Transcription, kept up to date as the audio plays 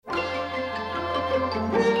Right.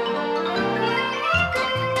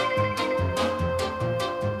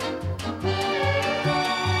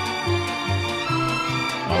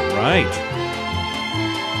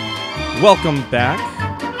 Welcome back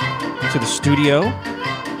to the studio.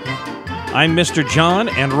 I'm Mr. John,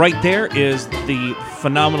 and right there is the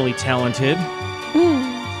phenomenally talented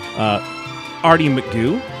Artie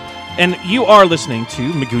McGoo, and you are listening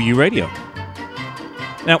to McGoo U Radio.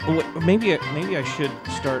 Now, maybe I should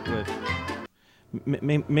start with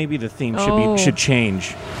maybe the theme should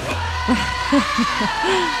change.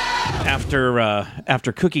 After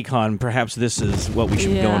CookieCon, perhaps this is what we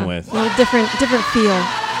should be going with. A little different feel.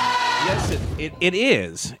 Yes, it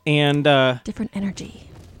is, and different energy.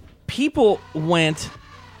 People went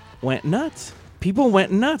nuts. People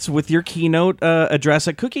went nuts with your keynote address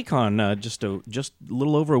at CookieCon just a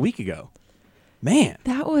little over a week ago. Man,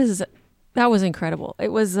 that was incredible.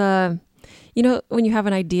 It was when you have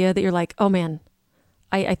an idea that you're like, oh man,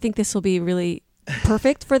 I think this will be really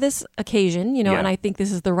perfect for this occasion, and I think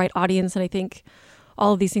this is the right audience, and I think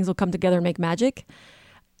all of these things will come together and make magic.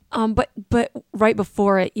 But right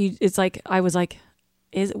before it, it's like I was like,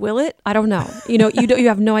 will it? I don't know. You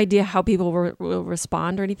have no idea how people will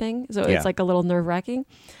respond or anything, so it's like a little nerve wracking.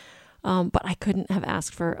 But I couldn't have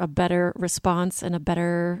asked for a better response and a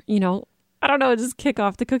better, I don't know, just kick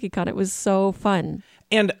off the CookieCon. It was so fun,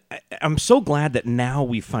 and I'm so glad that now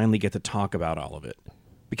we finally get to talk about all of it.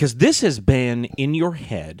 Because this has been in your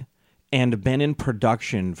head and been in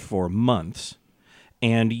production for months,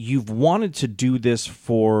 and you've wanted to do this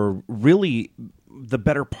for really the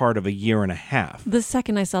better part of a year and a half. The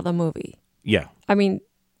second I saw the movie. Yeah. I mean,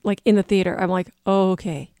 like in the theater, I'm like, oh,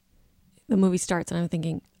 okay. The movie starts, and I'm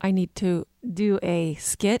thinking, I need to do a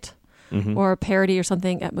skit or a parody or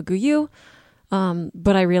something at McGoo U.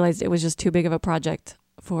 But I realized it was just too big of a project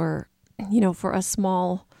for a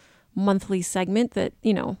small monthly segment that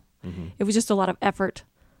it was just a lot of effort,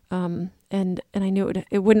 and I knew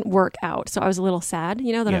it wouldn't work out, so I was a little sad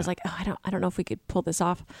that I was like, oh, I don't know if we could pull this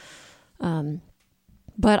off,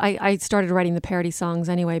 but I started writing the parody songs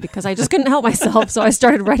anyway because I just couldn't help myself, so I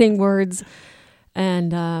started writing words,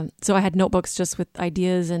 and so I had notebooks just with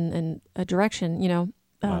ideas and a direction,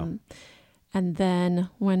 Wow. And then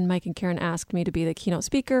when Mike and Karen asked me to be the keynote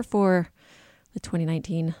speaker for the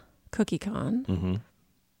 2019 CookieCon,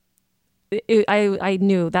 I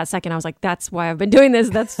knew that second. I was like, "That's why I've been doing this.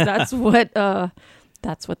 That's what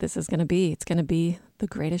this is going to be. It's going to be the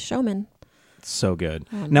Greatest Showman." So good.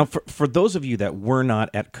 Now, for those of you that were not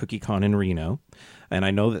at CookieCon in Reno, and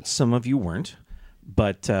I know that some of you weren't,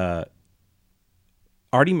 but Artie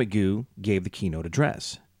McGoo gave the keynote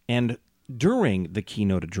address, and during the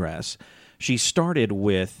keynote address, she started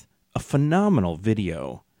with a phenomenal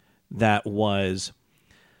video that was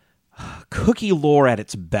cookie lore at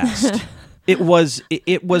its best. It was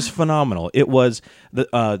phenomenal. It was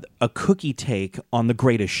a cookie take on The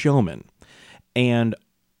Greatest Showman, and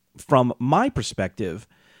from my perspective,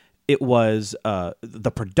 it was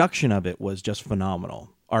the production of it was just phenomenal.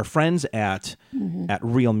 Our friends at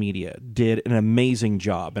Real Media did an amazing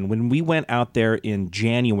job, and when we went out there in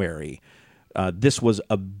January, this was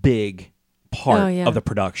a big part of the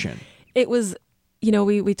production. It was,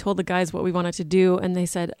 we told the guys what we wanted to do, and they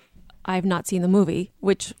said, I've not seen the movie,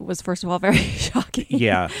 which was, first of all, very shocking.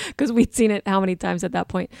 Yeah. Because we'd seen it how many times at that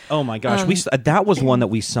point? Oh, my gosh. That was one that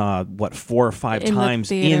we saw, 4 or 5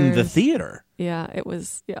 times in the theater. Yeah, it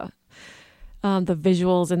was, the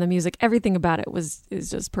visuals and the music, everything about it is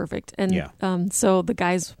just perfect. And so the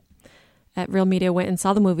guys at Real Media went and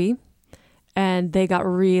saw the movie, and they got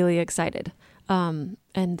really excited. And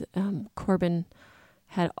Corbin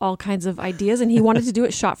had all kinds of ideas, and he wanted to do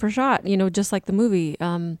it shot for shot, just like the movie.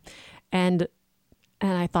 And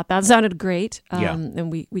I thought that sounded great.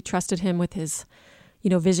 And we trusted him with his,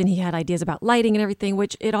 vision. He had ideas about lighting and everything,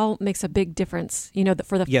 which it all makes a big difference,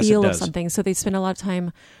 for the feel of something. So they spent a lot of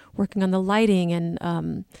time working on the lighting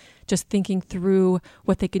and just thinking through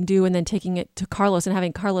what they can do, and then taking it to Carlos and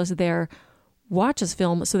having Carlos there watch us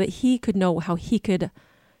film so that he could know how he could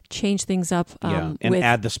change things up. And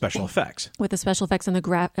add the special effects. With the special effects and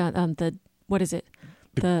the what is it?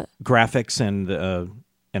 The graphics and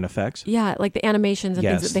effects. Yeah, like the animations and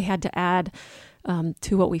things that they had to add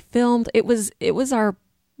to what we filmed. It was our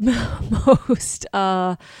most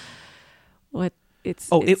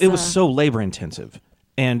it was so labor intensive,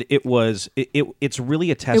 and it's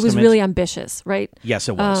really a testament. It was really ambitious, right? Yes,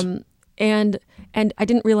 it was. And I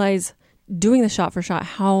didn't realize doing the shot for shot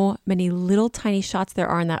how many little tiny shots there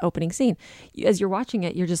are in that opening scene. As you're watching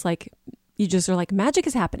it, you just are like, magic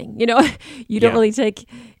is happening. You don't really take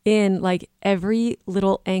in like every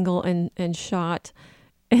little angle and shot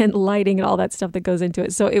and lighting and all that stuff that goes into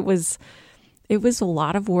it. So it was a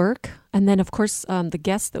lot of work. And then, of course, the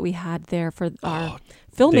guests that we had there for our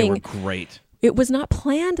filming. They were great. It was not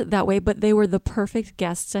planned that way, but they were the perfect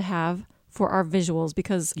guests to have for our visuals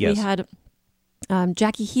because we had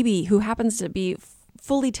Jackie Hebe, who happens to be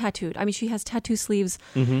fully tattooed. I mean, she has tattoo sleeves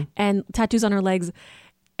and tattoos on her legs.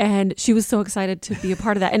 And she was so excited to be a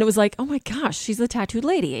part of that. And it was like, oh my gosh, she's the tattooed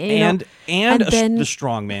lady. And the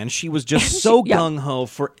strong man. She was just so gung-ho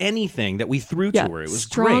for anything that we threw to her. It was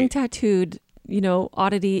strong, great. Tattooed,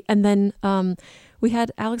 oddity. And then we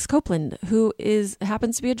had Alex Copeland, who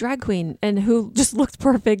happens to be a drag queen and who just looked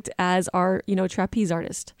perfect as our, trapeze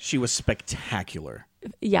artist. She was spectacular.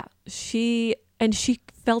 Yeah. She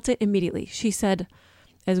felt it immediately. She said,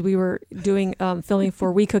 as we were doing filming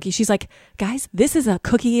for We Cookie, she's like, guys, this is a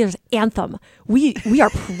Cookie Eaters anthem. We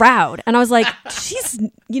are proud. And I was like, she's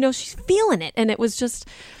feeling it. And it was just,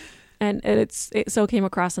 and it so came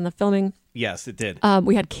across in the filming. Yes, it did.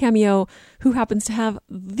 We had Cameo, who happens to have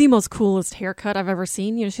the most coolest haircut I've ever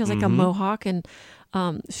seen. She has like a mohawk, and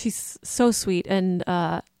she's so sweet and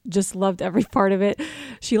just loved every part of it.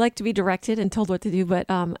 She liked to be directed and told what to do, but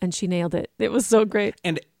and she nailed it. It was so great.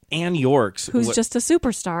 And Ann Yorks, who's just a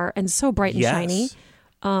superstar and so bright and shiny,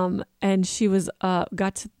 and she was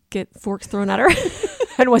got to get forks thrown at her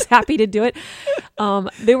and was happy to do it.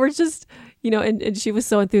 They were just, and she was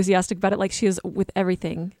so enthusiastic about it, like she is with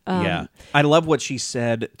everything. I love what she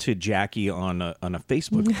said to Jackie on a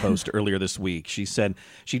Facebook post earlier this week. She said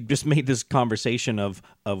she just made this conversation of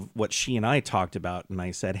what she and I talked about, and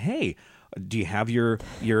I said, "Hey, do you have your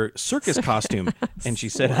circus costume?" And she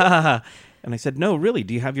said, "Ha ha ha." And I said, "No, really,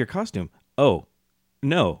 do you have your costume?" "Oh,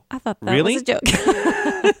 no." I thought that really? was a joke.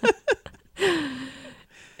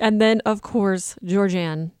 And then, of course,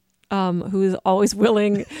 Georgianne, who is always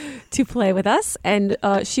willing to play with us. And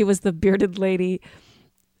she was the bearded lady.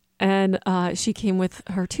 And she came with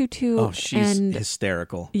her tutu. Oh, she's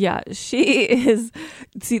hysterical. Yeah, she is.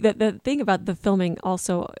 See, the thing about the filming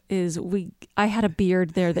also is I had a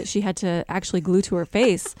beard there that she had to actually glue to her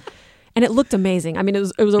face. And it looked amazing. I mean, it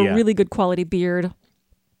was a really good quality beard.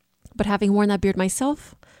 But having worn that beard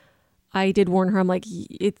myself, I did warn her. I'm like,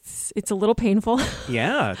 it's a little painful.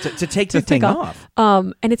 Yeah, to take the thing off.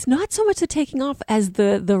 And it's not so much the taking off as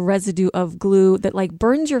the residue of glue that like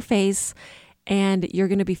burns your face, and you're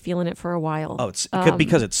going to be feeling it for a while. Oh, it's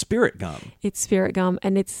because it's spirit gum. It's spirit gum,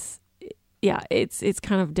 and it's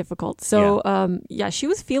kind of difficult. So, she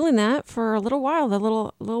was feeling that for a little while, the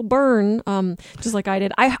little burn, just like I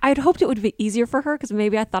did. I'd hoped it would be easier for her because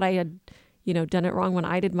maybe I thought I had, done it wrong when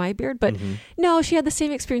I did my beard. But no, she had the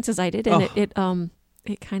same experience as I did, and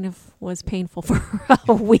it kind of was painful for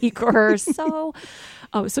a week or so.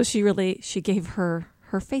 So she gave her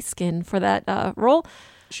face skin for that role.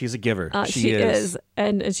 She's a giver. She is,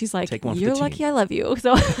 and she's like, "You're lucky I love you."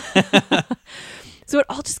 So. So it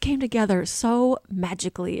all just came together so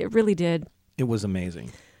magically. It really did. It was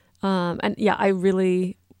amazing. And yeah,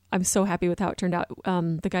 I'm so happy with how it turned out.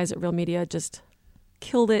 The guys at Real Media just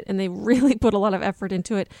killed it, and they really put a lot of effort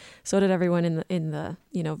into it. So did everyone in the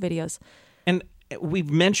videos. And we've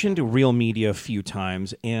mentioned Real Media a few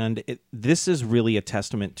times, and this is really a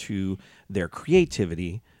testament to their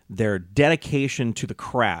creativity, their dedication to the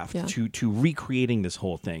craft, to recreating this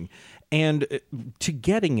whole thing, and to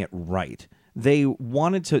getting it right. They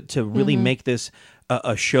wanted to really make this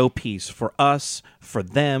a showpiece for us, for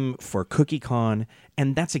them, for CookieCon,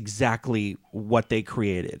 and that's exactly what they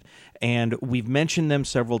created. And we've mentioned them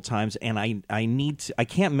several times, and I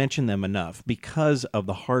can't mention them enough because of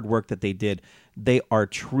the hard work that they did. They are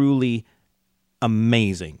truly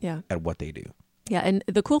amazing at what they do. Yeah, and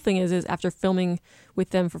the cool thing is after filming with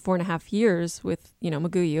them for 4.5 years with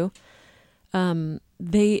Maguyu,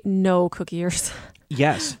 they know Cookie Eaters.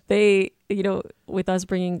 Yes. They, with us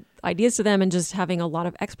bringing ideas to them and just having a lot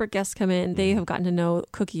of expert guests come in, they have gotten to know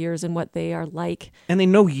Cookie Eaters and what they are like. And they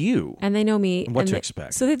know you. And they know me. And what to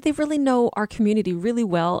expect. So they really know our community really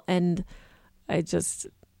well. And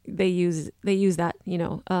they use that,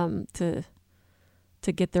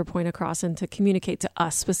 to get their point across and to communicate to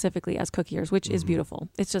us specifically as Cookie Eaters, which is beautiful.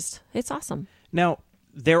 It's awesome. Now,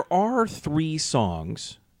 there are 3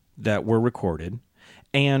 songs that were recorded.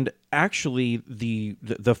 And actually,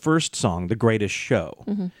 the first song, The Greatest Show,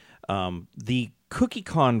 the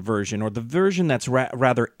CookieCon version, or the version that's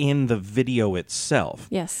rather in the video itself,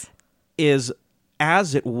 is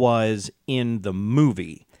as it was in the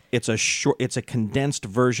movie. It's a condensed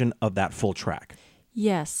version of that full track.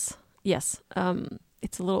 Yes. It's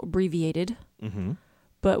a little abbreviated,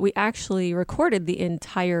 but we actually recorded the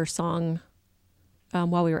entire song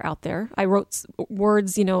while we were out there. I wrote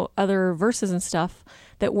words, other verses and stuff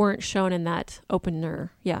that weren't shown in that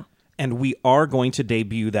opener. Yeah. And we are going to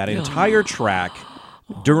debut that entire track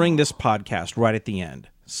during this podcast right at the end.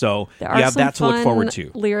 So there are some that to look forward to.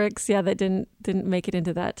 Lyrics, that didn't make it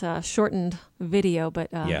into that shortened video, but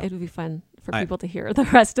it would be fun for people to hear the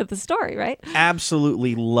rest of the story, right?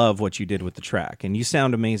 Absolutely love what you did with the track, and you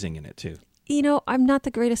sound amazing in it too. I'm not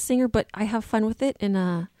the greatest singer, but I have fun with it, and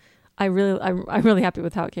I'm really happy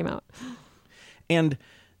with how it came out. And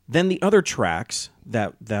then the other tracks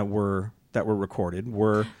that were recorded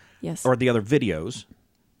were, yes, or the other videos.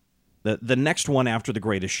 The next one after The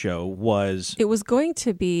Greatest Show was... It was going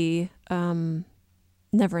to be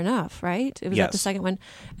Never Enough, right? It was yes. the second one.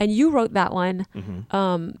 And you wrote that one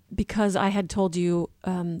mm-hmm. Because I had told you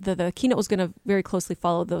that the keynote was going to very closely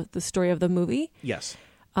follow the story of the movie. Yes.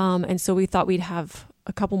 And so we thought we'd have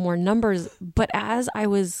a couple more numbers. But as I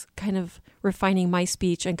was kind of refining my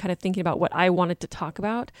speech and kind of thinking about what I wanted to talk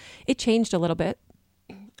about, it changed a little bit.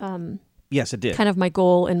 Yes, it did. Kind of my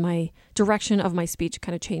goal and my direction of my speech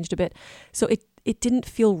kind of changed a bit. So it didn't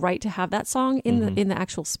feel right to have that song in mm-hmm. the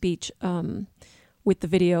actual speech with the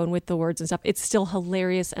video and with the words and stuff. It's still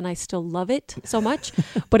hilarious and I still love it so much,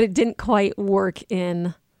 but it didn't quite work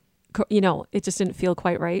in, it just didn't feel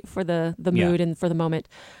quite right for the mood and for the moment.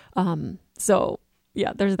 So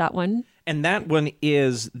yeah, there's that one. And that one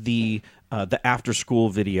is the after school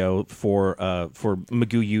video for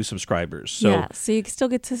Magoo U subscribers. So yeah, so you still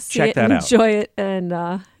get to see check it that and out. enjoy it,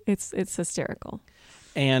 and it's hysterical.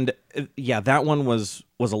 And that one was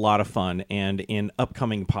a lot of fun. And in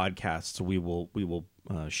upcoming podcasts, we will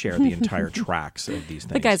share the entire tracks of these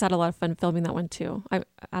things. The guys had a lot of fun filming that one too. Out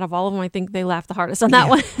of all of them, I think they laughed the hardest on that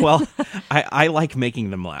one. Well, I like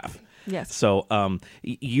making them laugh. Yes. So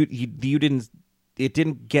you didn't. It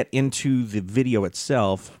didn't get into the video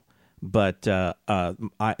itself, but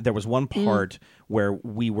there was one part where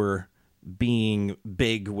we were being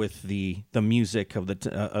big with the music of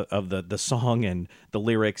the song and the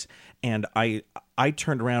lyrics, and I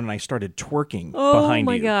turned around and I started twerking behind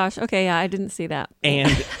you. Oh my gosh! Okay, yeah, I didn't see that.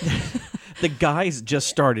 And the guys just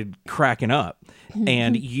started cracking up.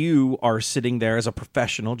 And you are sitting there as a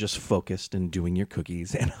professional, just focused and doing your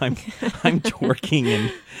cookies, and I'm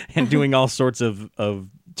twerking and doing all sorts of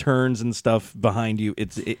turns and stuff behind you.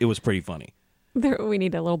 It was pretty funny. We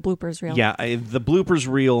need a little bloopers reel. Yeah, the bloopers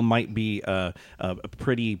reel might be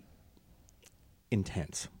pretty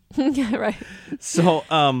intense. Yeah, right. So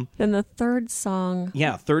then the third song.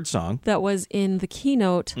 Yeah, third song that was in the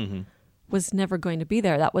keynote mm-hmm. was never going to be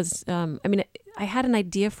there. That was I had an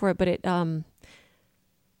idea for it, but it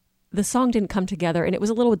the song didn't come together, and it was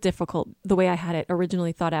a little difficult the way I had it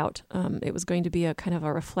originally thought out. It was going to be a kind of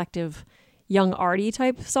a reflective, young arty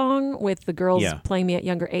type song with the girls playing me at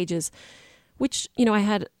younger ages, which, I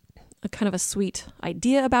had a kind of a sweet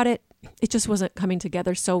idea about it. It just wasn't coming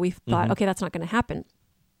together. So we thought, mm-hmm. okay, that's not going to happen.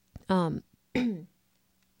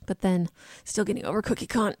 But then still getting over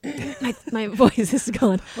CookieCon, my voice is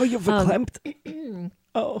gone. Oh, you've verklempt.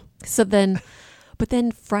 Oh. But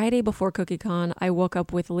then Friday before CookieCon, I woke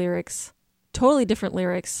up with lyrics, totally different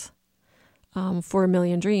lyrics, for A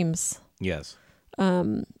Million Dreams. Yes.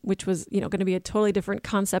 Which was, going to be a totally different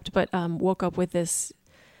concept, but woke up with this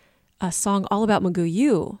song all about Magoo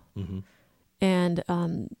U. Mm-hmm.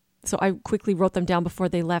 And so I quickly wrote them down before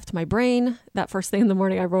they left my brain. That first thing in the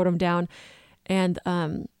morning, I wrote them down. And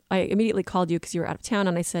I immediately called you because you were out of town.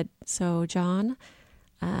 And I said, so John,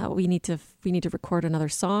 we need to record another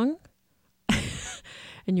song.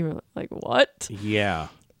 And you were like, what? Yeah.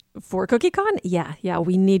 For CookieCon? Yeah,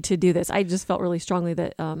 we need to do this. I just felt really strongly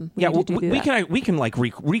that we need to do that. We can like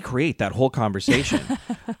recreate that whole conversation.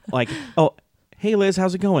 Like, oh, hey Liz,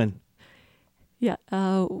 how's it going? Yeah,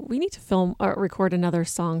 we need to record another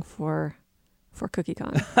song for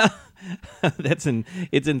CookieCon.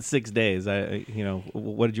 It's in 6 days.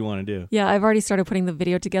 What did you want to do? Yeah, I've already started putting the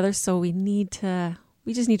video together, so we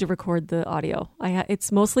just need to record the audio.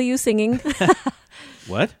 It's mostly you singing.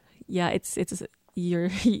 What? Yeah, this is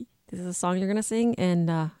a song you're gonna sing, and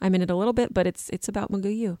I'm in it a little bit, but it's about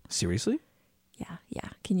Magoo U. Seriously? Yeah.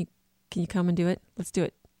 Can you come and do it? Let's do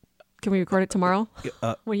it. Can we record it tomorrow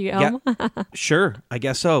when you get home? Sure, I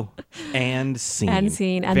guess so. And scene. And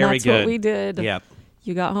Very that's good. what we did. Yep.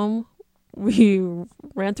 You got home. We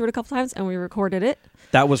ran through it a couple times, and we recorded it.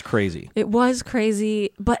 That was crazy. It was crazy,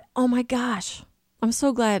 but oh my gosh, I'm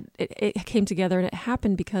so glad it came together and it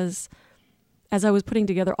happened, because as I was putting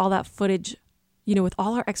together all that footage, with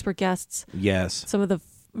all our expert guests, yes, some of the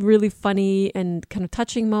really funny and kind of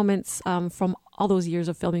touching moments from all those years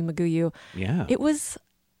of filming Magoo U, yeah, it was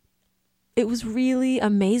it was really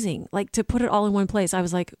amazing. Like, to put it all in one place, I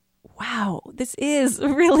was like, wow, this is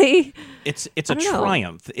really... It's a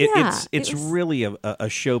triumph. It's really a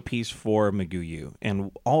showpiece for Maguyu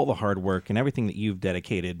and all the hard work and everything that you've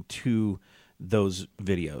dedicated to those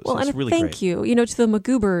videos. Well, it's and really thank great. you, to the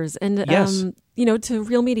Magoobers and, Yes. To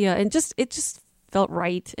Real Media. And it just felt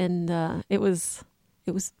right. And it was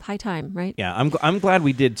high time, right? Yeah, I'm glad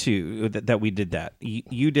we did too. That we did that.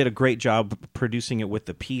 You did a great job producing it with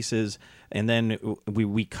the pieces, and then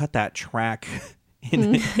we cut that track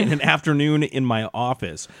in an afternoon in my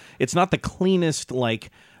office. It's not the cleanest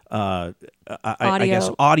I guess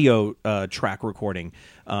audio track recording,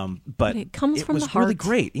 but it comes from was the heart. really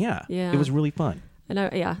great. Yeah, Yeah. It was really fun.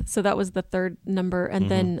 And so that was the third number, and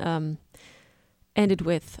then ended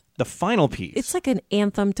with The final piece. it's like an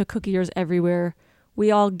anthem to cookie ears everywhere.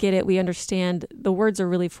 We all get it. We understand. The words are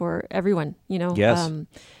really for everyone, Yes.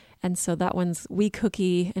 And so that one's We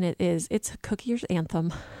Cookie, and it's a cookie ears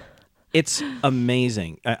anthem. It's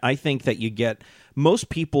amazing. I think that you get most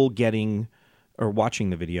people getting or watching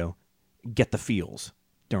the video get the feels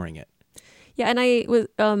during it. Yeah, and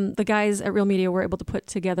the guys at Real Media were able to put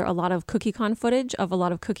together a lot of CookieCon footage of a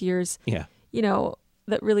lot of cookie ears. Yeah.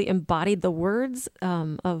 That really embodied the words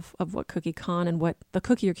of what CookieCon and what the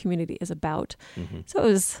cookie ear community is about. Mm-hmm. So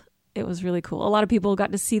it was really cool. A lot of people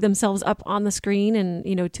got to see themselves up on the screen and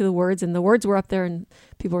to the words, and the words were up there and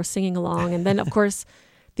people were singing along. And then of course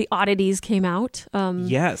the oddities came out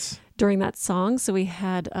Yes. during that song. So we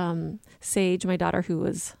had Sage, my daughter, who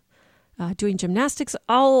was doing gymnastics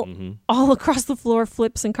all across the floor,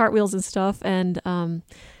 flips and cartwheels and stuff. And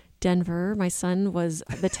Denver, my son, was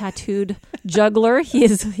the tattooed juggler.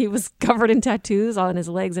 He was covered in tattoos on his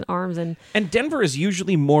legs and arms. And Denver is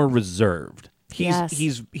usually more reserved. Yes.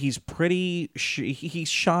 He's pretty he's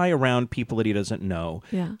shy around people that he doesn't know.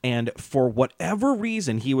 Yeah. And for whatever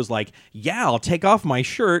reason, he was like, "Yeah, I'll take off my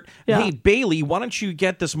shirt. Yeah. Hey, Bailey, why don't you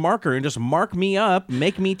get this marker and just mark me up,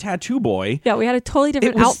 make me tattoo boy?" yeah, we had a totally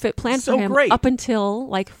different was outfit planned so for him great. up until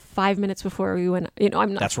like 5 minutes before we went.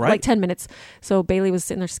 I'm not. That's right. Like 10 minutes. So Bailey was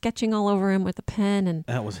sitting there sketching all over him with a pen, and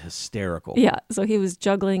That was hysterical. yeah, so he was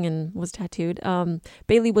juggling and was tattooed.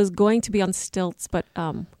 Bailey was going to be on stilts, but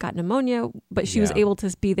got pneumonia. But she was Yeah. able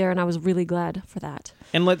to be there, and I was really glad for that.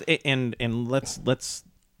 And let's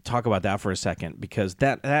talk about that for a second, because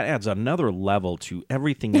that adds another level to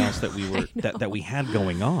everything else that we were that we had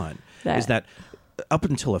going on. Is that up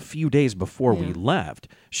until a few days before we left,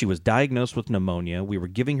 she was diagnosed with pneumonia. We were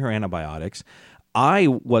giving her antibiotics. I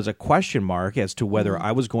was a question mark as to whether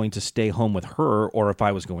I was going to stay home with her or if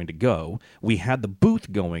I was going to go. We had the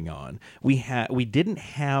booth going on. We didn't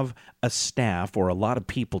have a staff or a lot of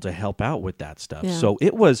people to help out with that stuff. Yeah. So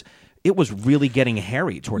it was really getting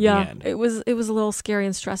hairy toward the end. It was a little scary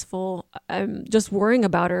and stressful. Just worrying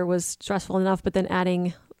about her was stressful enough, but then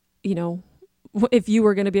adding, if you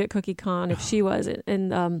were going to be at CookieCon, if she was,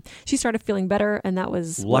 and she started feeling better, and that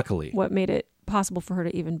was Luckily what made it possible for her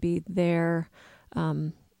to even be there.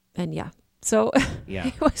 And yeah, so Yeah.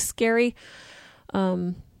 it was scary.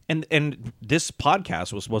 And this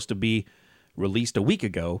podcast was supposed to be released a week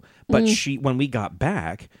ago, but when we got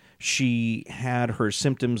back, she had her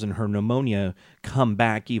symptoms and her pneumonia come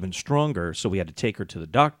back even stronger. So we had to take her to the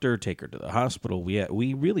doctor, take her to the hospital.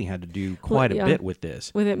 We really had to do quite a bit with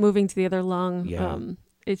this. With it moving to the other lung, Yeah.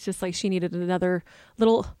 it's just like she needed another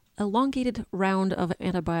little elongated round of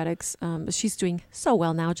antibiotics. She's doing so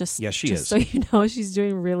well now. She is. So you know, she's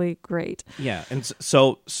doing really great. Yeah, and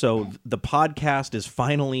so the podcast is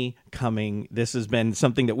finally coming. This has been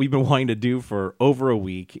something that we've been wanting to do for over a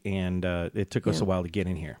week, and it took us a while to get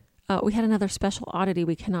in here. We had another special oddity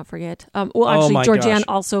we cannot forget. My Georgianne gosh.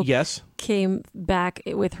 also Yes. came back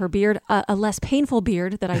with her beard, a less painful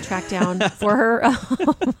beard that I tracked down for her.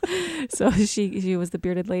 So she was the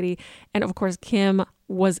bearded lady. And of course, Kim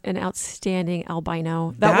was an outstanding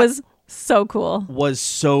albino. That was so cool. Was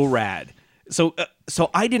so rad. So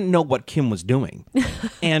I didn't know what Kim was doing,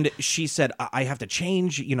 and she said, "I have to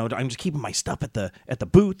change. I'm just keeping my stuff at the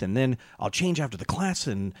booth, and then I'll change after the class."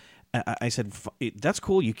 And I said, "That's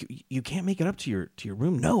cool. You can't make it up to your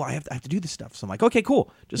room. No, I have to do this stuff." So I'm like, "Okay,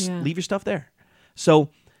 cool. Just leave your stuff there." So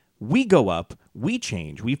we go up, we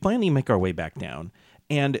change, we finally make our way back down,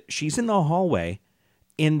 and she's in the hallway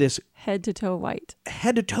in this head to toe white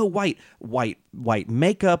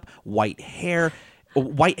makeup, white hair,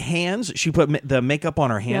 white hands. She put the makeup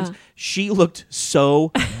on her hands. Yeah. She looked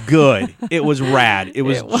so good. It was rad. It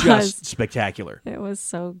was just spectacular. It was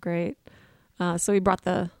so great. So we brought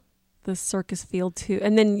the the circus field too.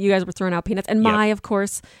 And then you guys were throwing out peanuts. And Mai, of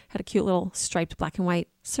course, had a cute little striped black and white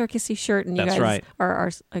circusy shirt. And you That's guys, right.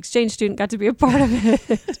 our exchange student, got to be a part of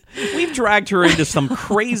it. We've dragged her into some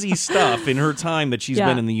crazy stuff in her time that she's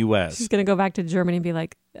been in the U.S. She's going to go back to Germany and be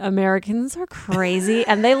like, Americans are crazy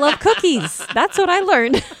and they love cookies. That's what I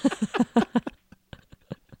learned.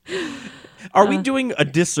 Are we doing a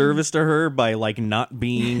disservice to her by like not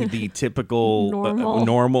being the typical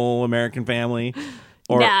normal American family?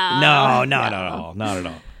 Or no, not at all. Not at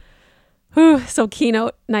all. Whew, so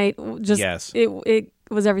keynote night, just yes. It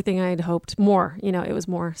was everything I had hoped. More, it was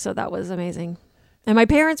more. So that was amazing. And my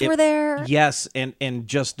parents were there. Yes, and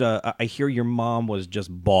just I hear your mom was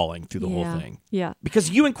just bawling through the whole thing. Yeah.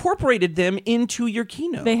 Because you incorporated them into your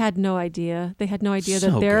keynote. They had no idea. They had no idea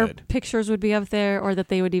that their pictures would be up there or that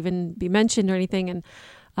they would even be mentioned or anything. And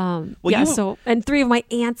and 3 of my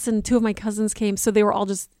aunts and 2 of my cousins came. So they were all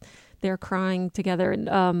just there crying together.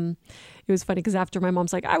 And it was funny because after my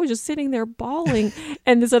mom's like, I was just sitting there bawling.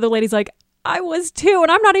 And this other lady's like, I was too, and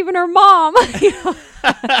I'm not even her mom.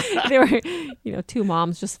 They were, 2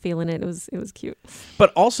 moms just feeling it. It was cute.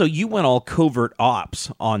 But also, you went all covert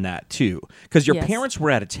ops on that too, because your parents were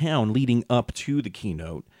out of town leading up to the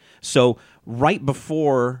keynote. So right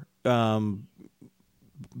before you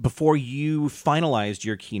finalized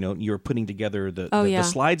your keynote, you were putting together the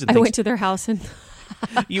slides and things. I went to their house and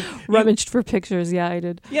you rummaged for pictures. Yeah, I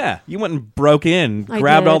did. Yeah, you went and broke in,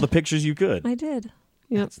 grabbed all the pictures you could. I did.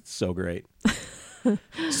 Yep. That's so great.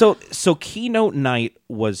 So keynote night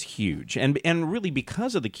was huge, and really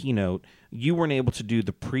because of the keynote, you weren't able to do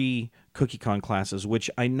the pre-CookieCon classes, which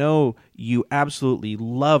I know you absolutely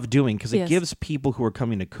love doing because it gives people who are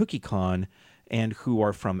coming to CookieCon and who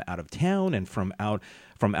are from out of town and from out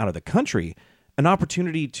of the country an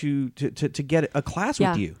opportunity to get a class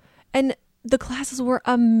with you. And the classes were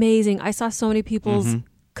amazing. I saw so many people's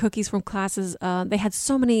cookies from classes. They had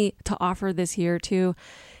so many to offer this year too,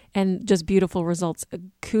 and just beautiful results.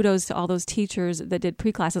 Kudos to all those teachers that did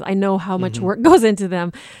pre-classes. I know how much work goes into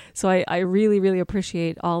them, so I really, really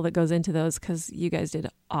appreciate all that goes into those because you guys did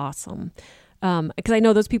awesome. Because I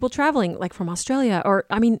know those people traveling like from Australia, or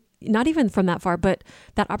I mean, not even from that far, but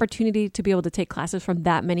that opportunity to be able to take classes from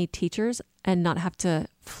that many teachers and not have to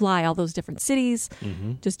fly all those different cities,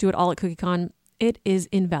 just do it all at CookieCon. It is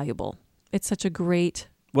invaluable. It's such a great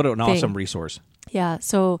What an thing. awesome resource. Yeah.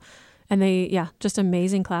 So, and they, just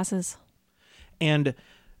amazing classes. And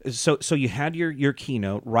so you had your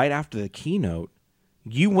keynote. Right after the keynote,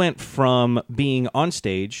 you went from being on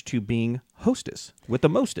stage to being hostess with the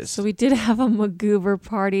mostest. So we did have a MacGyver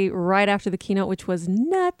party right after the keynote, which was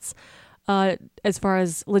nuts as far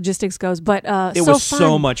as logistics goes. But it was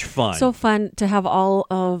so much fun. So fun to have all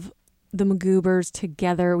of the MacGyvers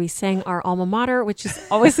together. We sang our alma mater, which is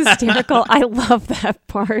always hysterical. I love that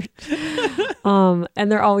part.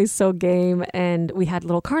 And they're always so game. And we had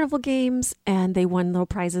little carnival games, and they won little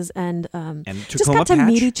prizes, and just got to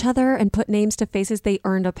meet each other and put names to faces. They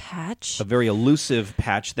earned a patch, a very elusive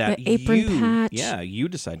patch that the apron patch. Yeah, you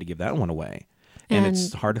decided to give that one away, and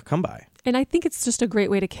it's hard to come by. And I think it's just a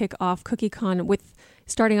great way to kick off CookieCon with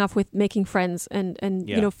starting off with making friends and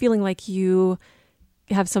feeling like you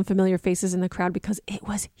have some familiar faces in the crowd, because it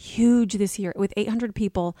was huge this year with 800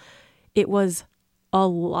 people. It was a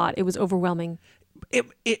lot. It was overwhelming.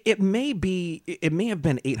 It may have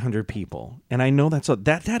been 800 people, and I know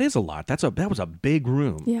that is a lot. That was a big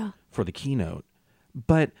room for the keynote,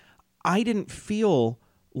 but I didn't feel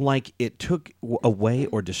like it took away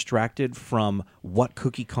or distracted from what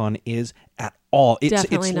CookieCon is at all.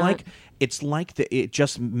 Definitely not. It's like it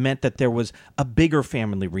just meant that there was a bigger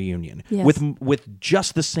family reunion with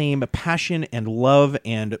just the same passion and love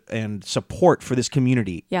and support for this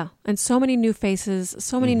community. Yeah, and so many new faces,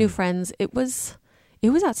 so many new friends. It was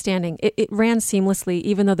outstanding. It ran seamlessly,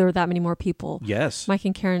 even though there were that many more people. Yes, Mike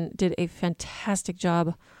and Karen did a fantastic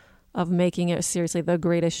job of making it seriously the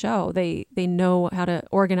greatest show. They know how to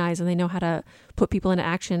organize, and they know how to put people into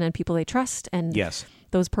action and people they trust. And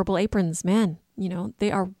those purple aprons, man,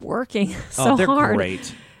 they are working so they're hard.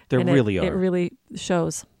 Great. They really are. It really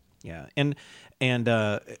shows. Yeah, and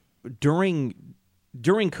during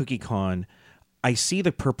CookieCon, I see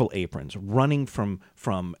the purple aprons running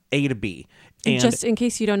from A to B. And just in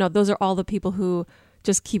case you don't know, those are all the people who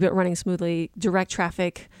just keep it running smoothly, direct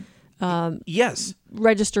traffic.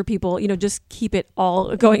 Register people, just keep it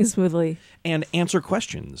all going smoothly. And answer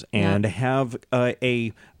questions and have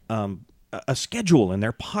a schedule in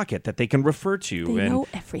their pocket that they can refer to. They know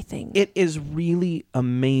everything. It is really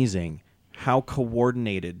amazing how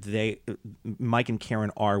coordinated Mike and Karen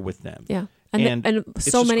are with them. Yeah. And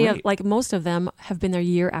so many of, most of them have been there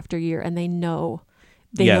year after year, and they know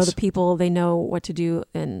They know Yes. the people, they know what to do,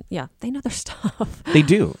 and yeah, they know their stuff. They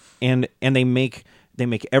do, and they make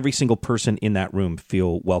every single person in that room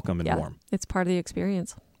feel welcome and Yeah, warm. it's part of the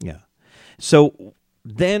experience. Yeah. So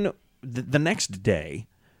then the next day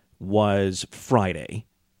was Friday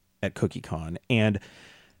at CookieCon, and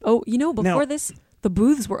Oh, before Now- this, the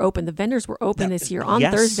booths were open. The vendors were open this year on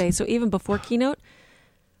yes. Thursday. So even before keynote,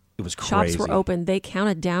 it was crazy. shops were open. They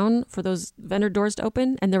counted down for those vendor doors to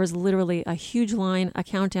open, and there was literally a huge line, a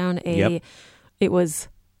countdown. Yep. It was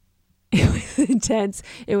intense.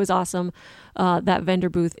 It was awesome. That vendor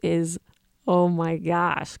booth is, oh my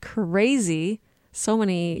gosh, crazy. So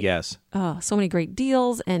many, Yes. so many great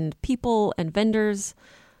deals and people and vendors.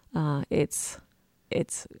 It's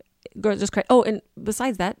just crazy. Oh, and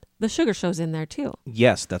besides that, the sugar show's in there too.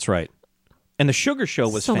 Yes, that's right. And the sugar show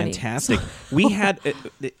was So many. fantastic. We had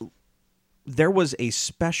there was a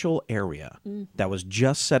special area that was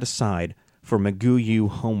just set aside for Maguyu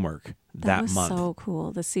homework that was month. so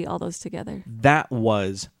cool to see all those together. That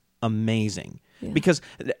was amazing. Yeah. Because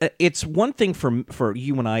it's one thing for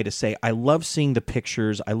you and I to say, I love seeing the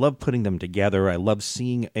pictures. I love putting them together. I love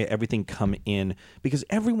seeing everything come in because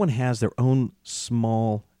everyone has their own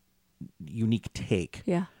small, unique take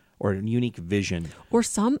Yeah. or unique vision. Or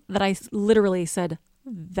some that I literally said,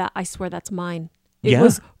 that I swear that's mine. It Yeah.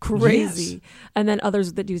 was crazy. Yes. And then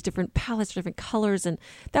others that use different palettes, different colors, and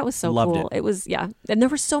that was so Loved cool. it. It was, yeah. And there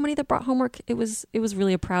were so many that brought homework. It was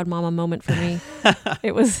really a proud mama moment for me.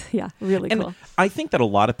 It was, yeah, really And cool. I think that a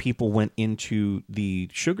lot of people went into the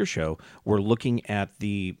sugar show were looking at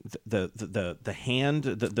the hand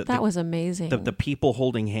That was amazing. the people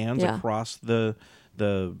holding hands Yeah. across the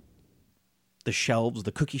shelves,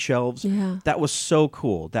 the cookie shelves. Yeah. That was so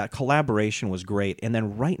cool. That collaboration was great. And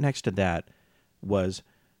then right next to that was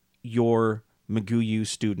your Maguyu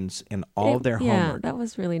students and all of their Yeah, homework. that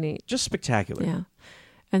was really neat. Just spectacular. Yeah.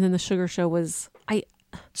 And then the sugar show was,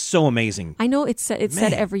 So amazing. I know it's said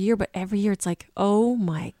Man. every year, but every year it's like, oh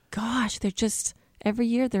my gosh, they're just every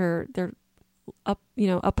year they're up,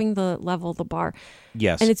 upping the level, the bar,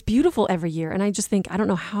 Yes. and it's beautiful every year. And I just think I don't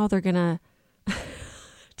know how they're gonna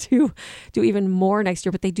do even more next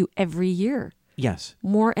year, but they do every year. yes.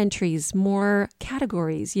 More entries, more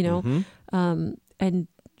categories, Mm-hmm. and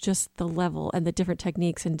just the level and the different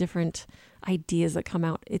techniques and different ideas that come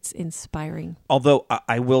out. It's inspiring. Although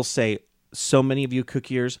I will say, so many of you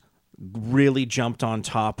cookiers really jumped on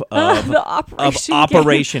top of The Operation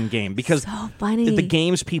Operation Game because So funny. the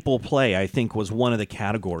games people play, I think, was one of the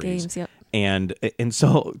categories. Games, yep. And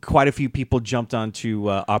so quite a few people jumped onto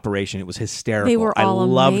Operation. It was hysterical. They were all I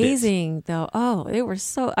loved it. amazing, though. Oh, they were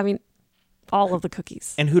so. I mean, all of the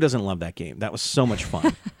cookies. And who doesn't love that game? That was so much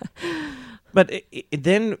fun. But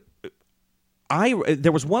then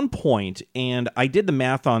there was one point, and I did the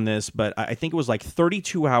math on this, but I think it was like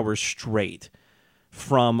 32 hours straight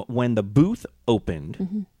from when the booth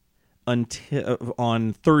opened until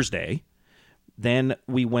on Thursday. Then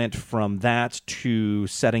we went from that to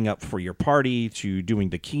setting up for your party, to doing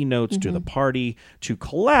the keynotes, to the party, to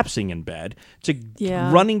collapsing in bed, to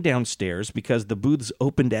Yeah. running downstairs because the booths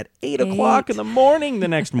opened at 8 o'clock in the morning the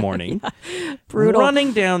next morning. Brutal.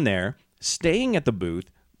 Running down there, staying at the booth,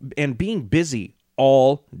 and being busy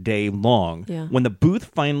all day long. Yeah. When the booth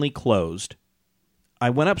finally closed, I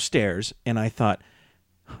went upstairs and I thought,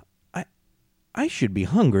 I should be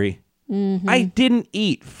hungry. Mm-hmm. I didn't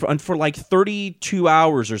eat for like 32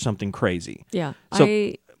 hours or something crazy. Yeah.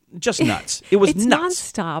 So just nuts. It was it's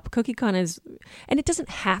nuts. nonstop. CookieCon is, and it doesn't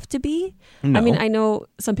have to be. No. I mean, I know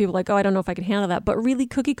some people are like, oh, I don't know if I can handle that, but really,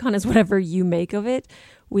 CookieCon is whatever you make of it.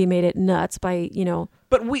 We made it nuts by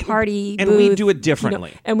But we party and we booth, do it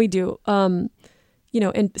differently. and we do. And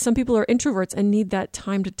some people are introverts and need that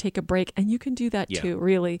time to take a break, and you can do that Yeah. too,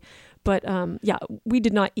 really. But we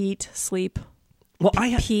did not eat, sleep, Well,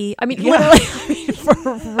 pee. I mean, Yeah. literally, I mean,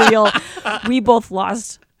 for real. We both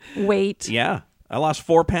lost weight. yeah, I lost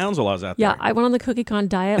 4 pounds while I was out Yeah, there. I went on the CookieCon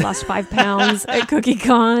diet, lost 5 pounds at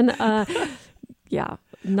CookieCon. Yeah,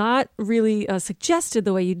 not really suggested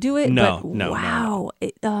the way you do it. No, but no, wow,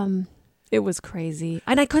 it was crazy,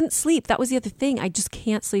 and I couldn't sleep. That was the other thing. I just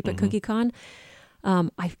can't sleep at CookieCon.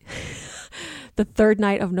 I the third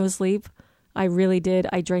night of no sleep, I really did.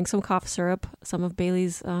 I drank some cough syrup, some of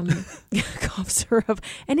Bailey's cough syrup,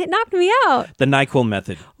 and it knocked me out. The NyQuil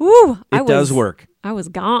method. Woo! It does work. I was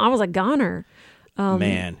gone. I was a goner.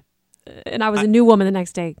 Man. And I was a new woman the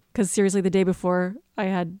next day because seriously, the day before I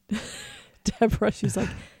had Deborah, she was like,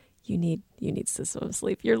 "You need some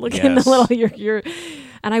sleep. You're looking Yes. a little. You're."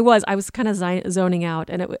 And I was kind of zoning out,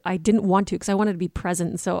 and I didn't want to because I wanted to be present.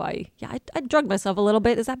 And so I drugged myself a little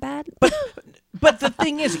bit. Is that bad? But the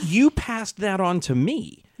thing is, you passed that on to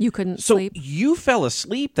me. You couldn't So sleep. you fell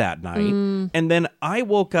asleep that night, and then I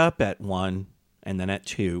woke up at 1, and then at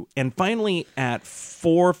 2, and finally at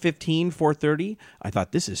 4:15, 4:30, I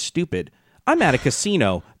thought, this is stupid. I'm at a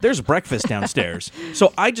casino. There's breakfast downstairs.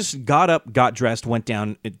 So I just got up, got dressed, went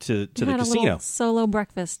down to the You had a casino. little solo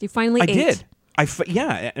breakfast. You finally I ate. did.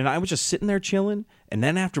 Yeah, and I was just sitting there chilling, and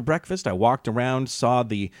then after breakfast, I walked around, saw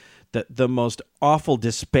the most awful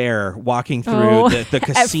despair walking through the at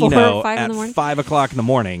casino 4 or 5 in at the morning? 5 o'clock in the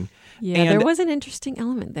morning. Yeah, And there was an interesting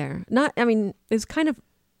element there. It was kind of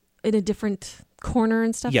in a different corner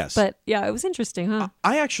and stuff. Yes. But yeah, it was interesting, huh?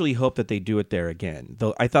 I actually hope that they do it there again.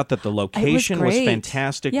 Though I thought that the location was great.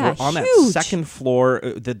 fantastic. Yeah, We're on that huge. second floor.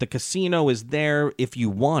 The casino is there if you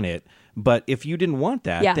want it, but if you didn't want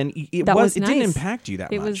that, Yeah, then it that was it didn't nice. impact you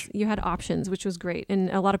that It much. was, you had options, which was great. And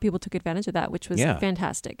a lot of people took advantage of that, which was Yeah.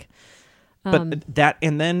 fantastic. But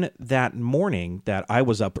that morning that I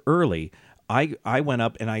was up early, I went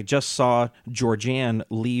up and I just saw Georgianne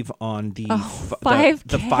leave on the 5K.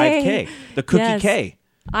 the 5K, the Cookie Yes. K.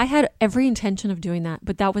 I had every intention of doing that,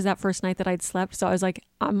 but that was that first night that I'd slept. So I was like,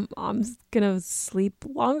 I'm gonna sleep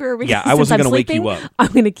longer because Yeah, I wasn't since I'm gonna wake you sleeping, up.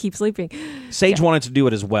 I'm gonna keep sleeping. Sage wanted to do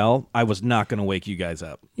it as well. I was not going to wake you guys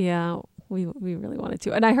up. Yeah, we really wanted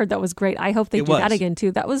to, and I heard that was great. I hope they It do that was. again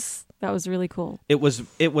too. That was really cool. It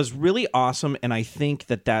was really awesome, and I think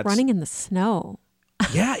that's Running in the snow.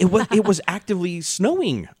 Yeah, it was actively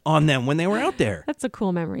snowing on them when they were out there. That's a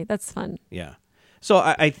cool memory. That's fun. Yeah. So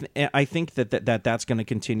I think that's going to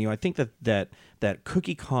continue. I think that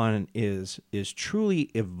CookieCon is truly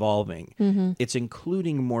evolving. Mm-hmm. It's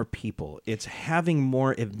including more people. It's having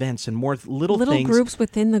more events and more little things groups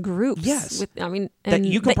within the groups. Yes. that that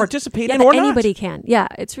you can participate in that or not. anybody can. Yeah,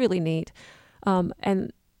 it's really neat.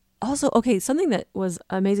 And also, okay, something that was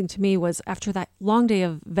amazing to me was after that long day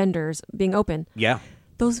of vendors being open, Yeah.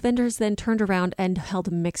 those vendors then turned around and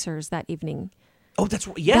held mixers that evening. Oh, that's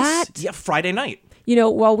yes. That- Yeah, Friday night.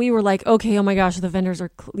 While we were like, okay, oh my gosh, the vendors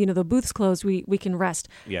are, the booth's closed, we can rest.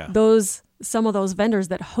 Yeah. Some of those vendors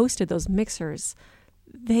that hosted those mixers,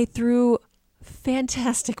 they threw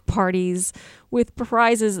fantastic parties with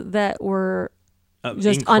prizes that were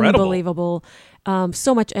just Incredible. unbelievable.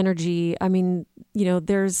 So much energy. I mean,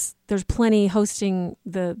 there's plenty hosting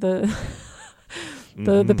the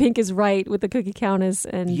Pink is Right with the Cookie Countess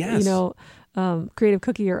and Yes. Creative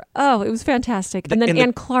Cookie. It was fantastic. And then and the-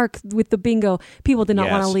 Ann Clark with the bingo. People did not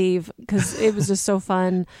want to Yes. leave because it was just so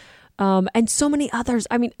fun. And so many others.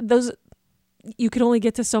 I mean, those you could only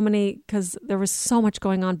get to so many because there was so much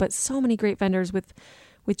going on, but so many great vendors with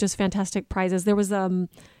just fantastic prizes. There was a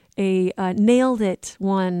Nailed It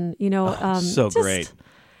one, so just- great.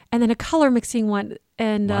 and then a color mixing one,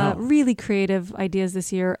 and Wow. really creative ideas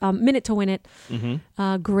this year. Minute to Win It,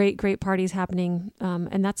 Mm-hmm. great parties happening,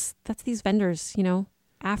 and that's these vendors,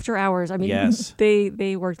 after hours. I mean, Yes.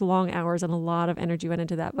 they worked long hours and a lot of energy went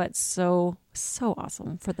into that, but so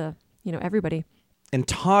awesome for the everybody. And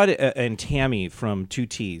Todd and Tammy from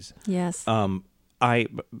 2Ts. Yes,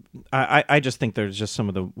 I just think they're just some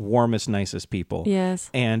of the warmest, nicest people. yes.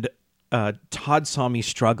 And Todd saw me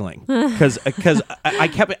struggling because I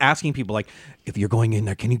kept asking people like, if you're going in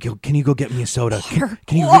there, can you go get me a soda? Can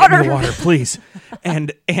you get me a water, please?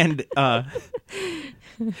 And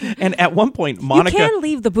at one point, Monica, You can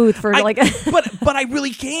leave the booth for but I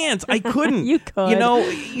really can't. I couldn't. You could.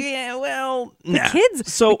 Yeah. Well, nah.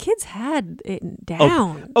 the kids had it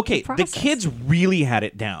down. Okay, the process. kids really had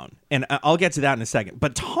it down, and I'll get to that in a second.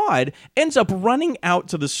 But Todd ends up running out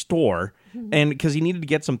to the store, and because he needed to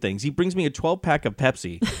get some things, he brings me a 12-pack of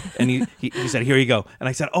Pepsi, and he said, "Here you go." And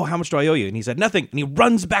I said, "Oh, how much do I owe you?" And he said, "Nothing." And he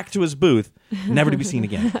runs back to his booth, never to be seen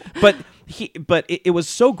again. But it was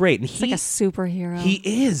so great, and It's like a superhero.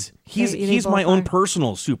 he is. He's They my both own are.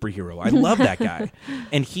 personal superhero. I love that guy.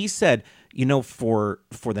 And he said, for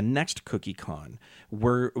the next CookieCon,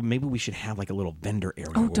 maybe we should have like a little vendor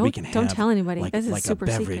area where we can don't have tell anybody. like, This is like super a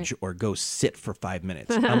beverage secret. or go sit for 5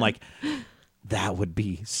 minutes. I'm like, that would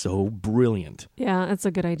be so brilliant. Yeah, that's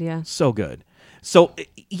a good idea. So good. So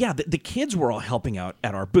yeah, the kids were all helping out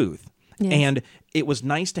at our booth. Yes. And it was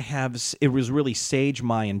nice to have, it was really Sage,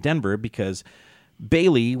 Mai, and Denver because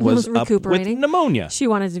Bailey was up with recuperating. pneumonia. She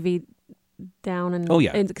wanted to be down and,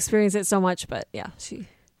 and experience it so much, but yeah,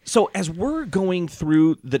 So as we're going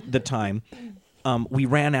through the time, we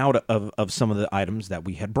ran out of some of the items that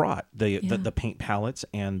we had brought, the paint palettes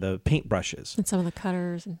and the paint brushes. and some of the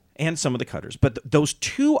cutters. And some of the cutters. But those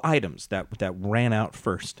two items that ran out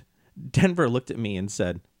first, Denver looked at me and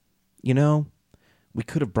said, we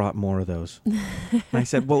could have brought more of those. And I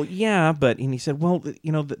said, well, yeah, and he said, well,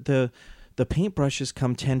 the the paintbrushes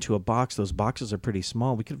come 10 to a box. Those boxes are pretty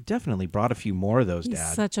small. We could have definitely brought a few more of those, He's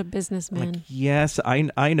Dad. such a I'm businessman. like, yes,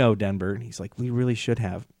 I know, Denver. And he's like, we really should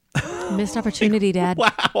have. Missed opportunity, Dad.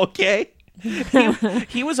 Wow, okay.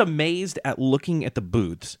 He was amazed at looking at the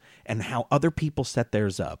booths and how other people set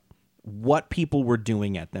theirs up, what people were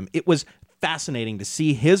doing at them. It was fascinating to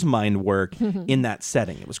see his mind work in that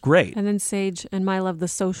setting. It was great. And then Sage and my love the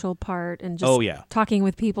social part and just talking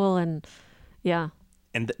with people and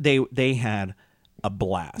And they had a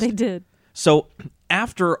blast. They did. So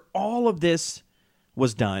after all of this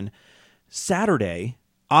was done, Saturday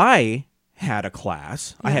I had a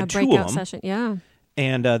class. I had a two breakout of them. session. Yeah.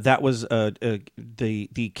 And that was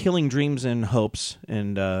the Killing Dreams and Hopes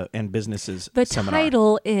and Businesses The seminar.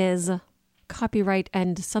 title is Copyright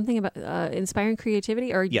and something about inspiring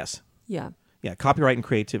creativity, or Yes. yeah, Copyright and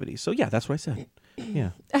creativity. So yeah, that's what I said.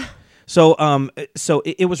 Yeah. So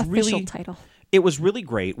it was official really title. It was really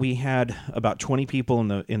great. We had about 20 people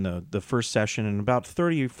in the first session and about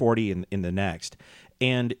 30 or 40 in the next.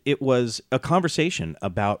 And it was a conversation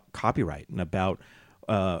about copyright and about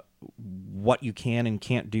what you can and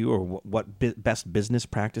can't do, or what best business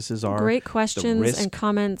practices are. Great questions and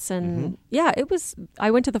comments, and it was.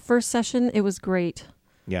 I went to the first session. It was great.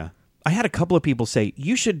 Yeah, I had a couple of people say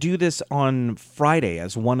you should do this on Friday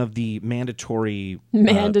as one of the mandatory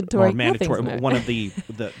one of the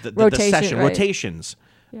Rotation, right. rotations.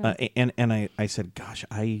 Yeah. And I said, gosh,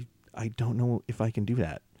 I don't know if I can do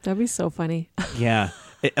that. That'd be so funny. Yeah.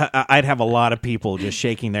 I'd have a lot of people just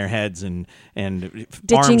shaking their heads and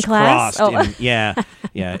ditching arms class. crossed. And,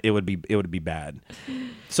 yeah, it would be bad.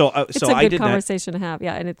 So it's a I good did conversation to have.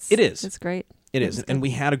 Yeah, and it's great. It is, and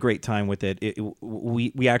we had a great time with it.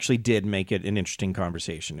 We actually did make it an interesting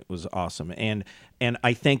conversation. It was awesome, and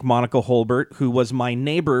I thank Monica Holbert, who was my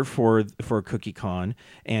neighbor for CookieCon,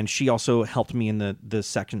 and she also helped me in the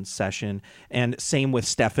second session. And same with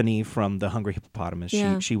Stephanie from the Hungry Hippopotamus.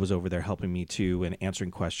 Yeah. She was over there helping me too and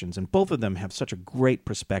answering questions. And both of them have such a great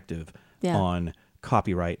perspective on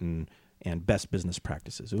copyright and best business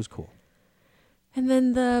practices. It was cool. And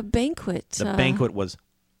then the banquet. The banquet was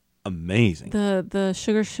amazing. The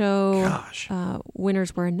sugar show. Gosh.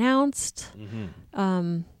 Winners were announced.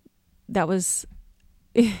 That was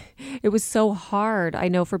it was so hard, I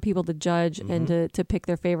know, for people to judge and to pick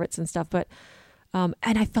their favorites and stuff, but and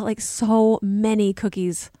I felt like so many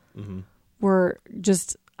cookies were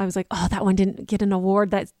just, I was like, oh, that one didn't get an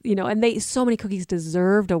award, that, and so many cookies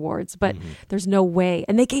deserved awards, but there's no way,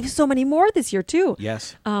 and they gave so many more this year too.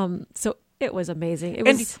 Yes. So it was amazing.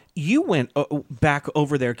 And you went back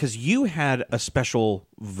over there because you had a special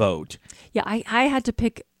vote. Yeah, I had to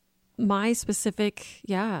pick my specific.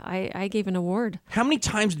 Yeah, I gave an award. How many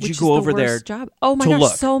times did you go over there? Job. Oh my gosh,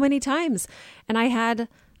 look? So many times. And I had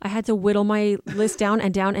to whittle my list down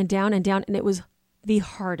and down and down and down, and it was the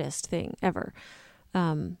hardest thing ever.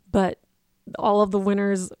 But all of the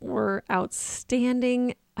winners were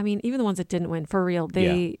outstanding. I mean, even the ones that didn't win, for real,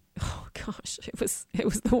 oh gosh, it was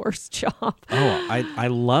the worst job. Oh, I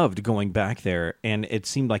loved going back there, and it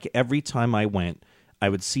seemed like every time I went, I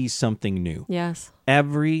would see something new. Yes.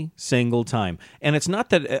 Every single time. And it's not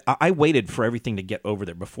that I waited for everything to get over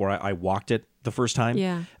there before I walked it the first time.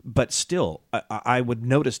 Yeah. But still, I would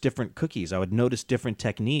notice different cookies. I would notice different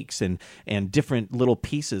techniques and different little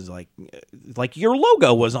pieces. Like your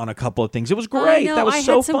logo was on a couple of things. It was great. That was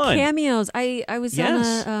so fun. I had some cameos. I was on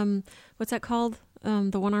a, what's that called?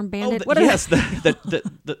 The one-armed bandit.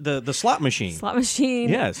 The slot machine. Slot machine.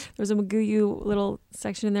 Yes. There was a Maguyu little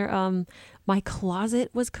section in there. My closet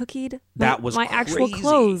was cookied. That was my crazy. Actual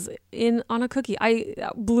clothes on a cookie.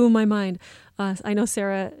 That blew my mind. I know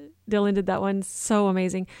Sarah Dillon did that one. So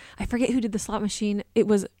amazing. I forget who did the slot machine. It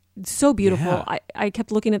was so beautiful. Yeah. I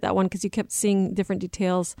kept looking at that one because you kept seeing different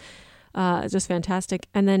details. Just fantastic.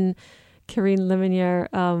 And then Karine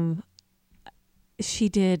Lemonier, she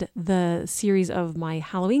did the series of my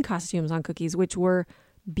Halloween costumes on cookies, which were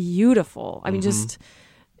beautiful. I mean, just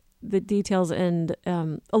the details. And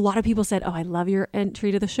a lot of people said, oh, I love your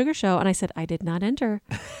entry to the sugar show. And I said, I did not enter.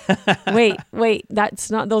 wait,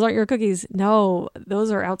 those aren't your cookies. No,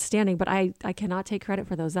 those are outstanding. But I cannot take credit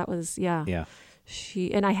for those. That was, yeah.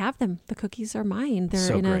 And I have them. The cookies are mine. They're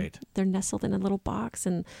so great. They're nestled in a little box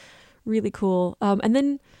and really cool. And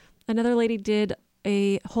then another lady did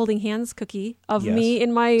a holding hands cookie of me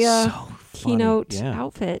in my keynote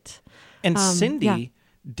outfit. And Cindy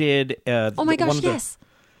did oh my gosh, yes.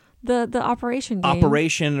 The operation game.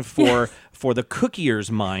 Operation for the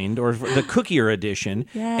Cookier's Mind, or for the Cookier edition.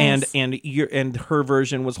 Yes. And her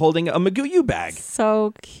version was holding a Maguyu bag.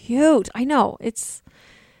 So cute. I know. It's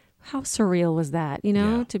how surreal was that,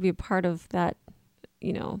 to be a part of that,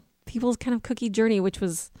 people's kind of cookie journey, which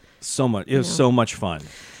was so much. It was so much fun.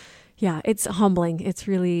 Yeah, it's humbling. It's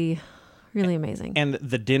really, really amazing. And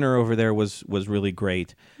the dinner over there was really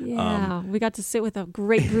great. Yeah, we got to sit with a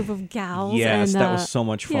great group of gals. Yes, and, that was so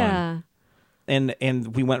much fun. Yeah.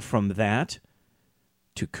 And we went from that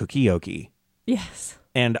to Kukioki. Yes.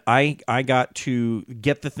 And I got to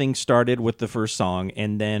get the thing started with the first song,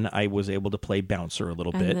 and then I was able to play bouncer a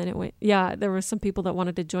little bit. And then it went. Yeah, there were some people that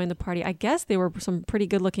wanted to join the party. I guess they were some pretty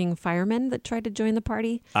good-looking firemen that tried to join the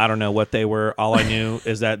party. I don't know what they were. All I knew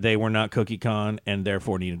is that they were not Cookie Con and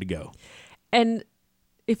therefore needed to go. And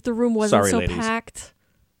if the room wasn't Sorry, so ladies. packed,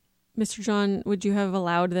 Mr. John, would you have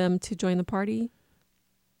allowed them to join the party?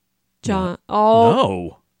 John. No.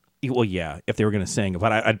 Oh. No. Well, yeah, if they were going to sing,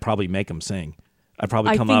 but I'd probably make them sing. I'd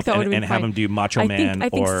probably I come think up that would've and been have fine. them do Macho Man I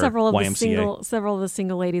think or several of YMCA. several of the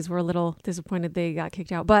single ladies were a little disappointed they got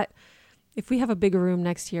kicked out. But if we have a bigger room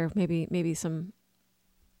next year, maybe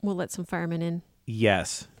we'll let some firemen in.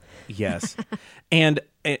 Yes. and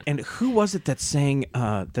who was it that sang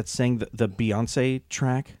the Beyonce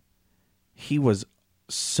track? He was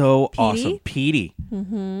so awesome. Petey.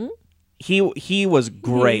 Mm-hmm. He was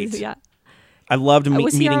great. Yeah. I loved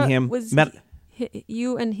meeting him.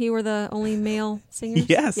 You and he were the only male singers?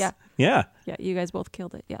 Yes. Yeah. Yeah. Yeah, you guys both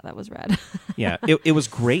killed it. Yeah, that was rad. Yeah. It was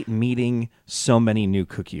great meeting so many new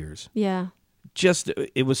cookiers. Yeah.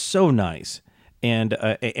 It was so nice. And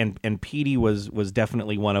Petey was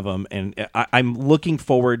definitely one of them. And I'm looking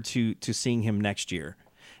forward to seeing him next year.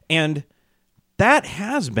 And that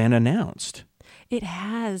has been announced. It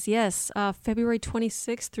has, yes. February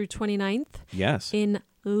 26th through 29th. Yes. In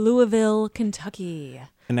Louisville, Kentucky.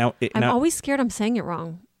 And now I'm always scared I'm saying it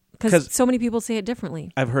wrong because so many people say it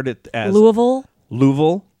differently. I've heard it as Louisville, the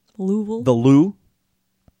Lou,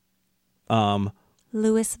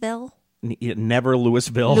 Louisville, never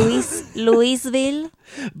Louisville, Louisville.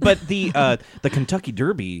 But the Kentucky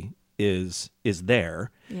Derby is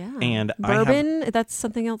there. Yeah, and bourbon. That's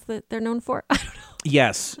something else that they're known for. I don't know.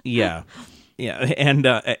 Yes, yeah, and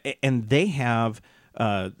they have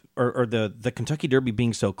or the Kentucky Derby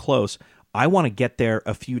being so close. I want to get there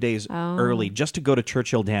a few days early just to go to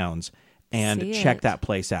Churchill Downs and check that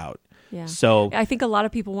place out. Yeah. So I think a lot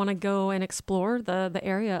of people want to go and explore the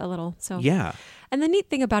area a little. So yeah. And the neat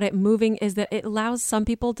thing about it moving is that it allows some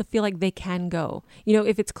people to feel like they can go. You know,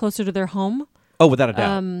 if it's closer to their home. Oh, without a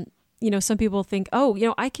doubt. You know, some people think, oh, you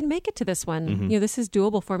know, I can make it to this one. Mm-hmm. You know, this is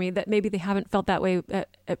doable for me. That maybe they haven't felt that way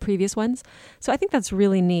at previous ones. So I think that's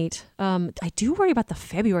really neat. I do worry about the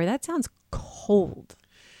February. That sounds cold.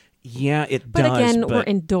 Yeah, it does. But again, we're but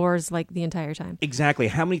indoors like the entire time. Exactly.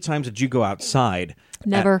 How many times did you go outside?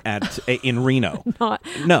 Never. In Reno?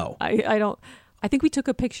 No. I don't. I think we took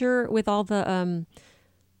a picture with all the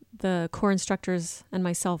core instructors and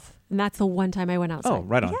myself, and that's the one time I went outside. Oh,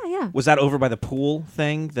 right on. Yeah. Was that over by the pool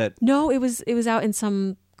thing? No, it was out in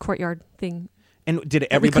some courtyard thing. And did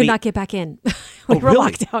everybody? We could not get back in. We were really?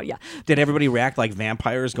 locked out. Yeah. Did everybody react like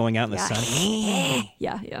vampires going out in the sun?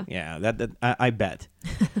 Yeah. Yeah. That I bet.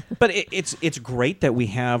 But it's great that we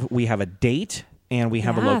have a date and we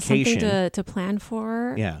have a location something to plan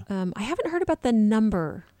for. Yeah. I haven't heard about the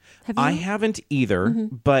number. Have you? I haven't either,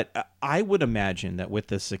 but I would imagine that with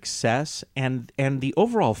the success and the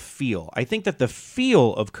overall feel, I think that the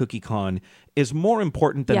feel of CookieCon is more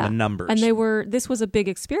important than the numbers. And this was a big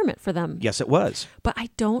experiment for them. Yes, it was. But I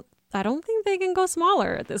don't think they can go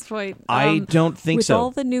smaller at this point. I don't think so. With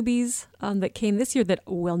all the newbies that came this year that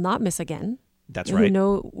will not miss again. That's right. Who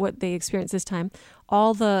know what they experienced this time.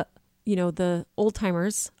 All the old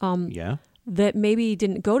timers. That maybe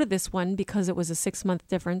didn't go to this one because it was a 6-month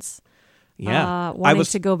difference. Yeah. Wanting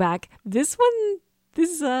to go back. This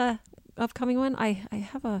upcoming one, I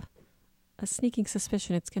have a sneaking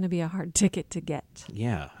suspicion it's going to be a hard ticket to get.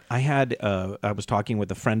 Yeah. I was talking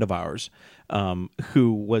with a friend of ours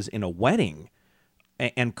who was in a wedding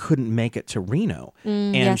and couldn't make it to Reno.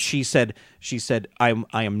 And yes. she said I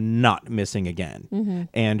am not missing again. Mm-hmm.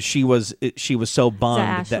 And she was so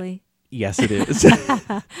bummed. Is that Ashley? Yes, it is.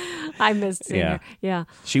 I missed seeing her. Yeah.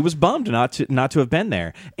 She was bummed not to have been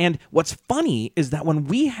there. And what's funny is that when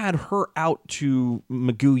we had her out to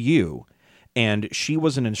Magoo U, and she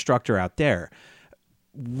was an instructor out there,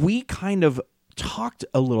 we kind of talked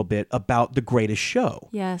a little bit about The Greatest Show.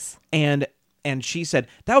 Yes. And she said,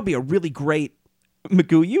 that would be a really great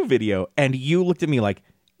Magoo U video. And you looked at me like,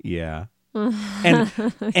 yeah. And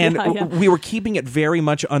yeah. We were keeping it very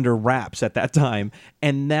much under wraps at that time.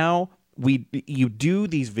 And now you do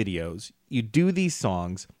these videos, you do these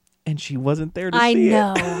songs, and she wasn't there to see it.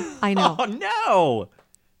 I know. Oh,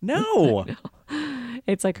 no.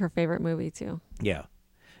 It's like her favorite movie too. Yeah.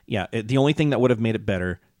 The only thing that would have made it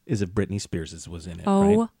better is if Britney Spears was in it.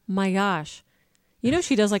 Oh right? my gosh. You know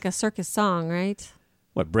she does like a circus song, right?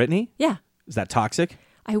 What, Britney? Yeah. Is that toxic?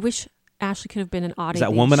 I wish Ashley could have been an audience. Is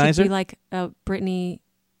that Womanizer? She'd be like a Britney.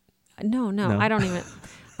 No, I don't even.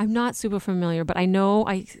 I'm not super familiar, but I know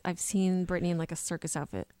I've seen Britney in like a circus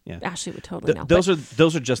outfit. Yeah. Ashley would totally know. Those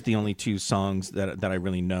are just the only two songs that I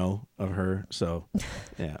really know of her. So,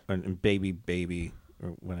 yeah, and Baby, or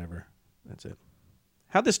whatever. That's it.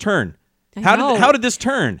 How'd this turn? How did this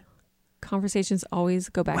turn? Conversations always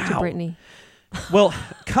go back to Britney. Well,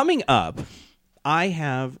 coming up, I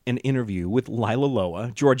have an interview with Lila Loa,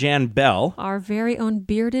 Georgianne Bell. Our very own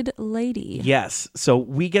bearded lady. Yes. So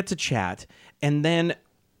we get to chat. And then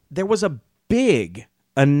there was a big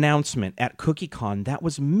announcement at CookieCon that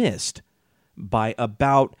was missed by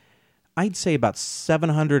I'd say about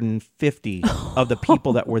 750 of the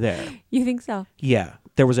people that were there. You think so? Yeah.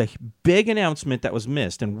 There was a big announcement that was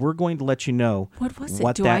missed, and we're going to let you know what was it.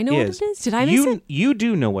 What Do that I know is. what it is? Did I miss it? You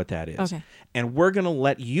do know what that is. Okay. And we're going to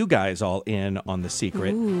let you guys all in on the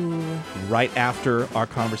secret right after our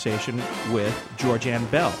conversation with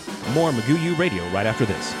Georgianne Bell. More Magoo U Radio right after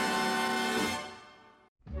this.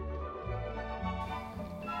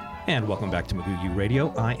 And welcome back to Magoo U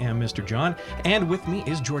Radio. I am Mr. John, and with me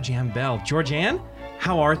is Georgianne Bell. Georgianne,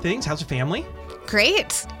 how are things? How's the family?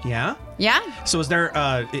 Great. Yeah? Yeah. So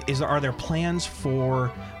are there plans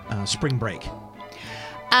for spring break?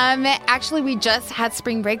 Actually, we just had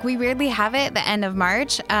spring break. We weirdly have it at the end of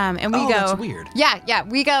March. And we go. That's weird. Yeah.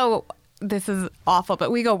 We go. This is awful,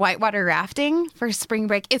 but we go whitewater rafting for spring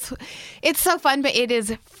break. It's so fun, but it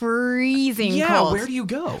is freezing cold. Yeah, where do you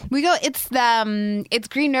go? We go. It's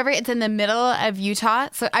Green River. It's in the middle of Utah,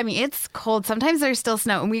 so I mean it's cold. Sometimes there's still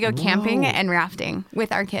snow, and we go camping and rafting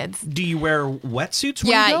with our kids. Do you wear wetsuits?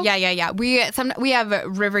 When you go? Yeah. We have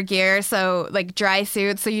river gear, so like dry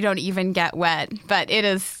suits, so you don't even get wet, but it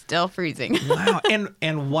is still freezing. Wow.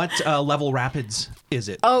 And what level rapids is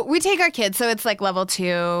it? Oh, we take our kids, so it's like level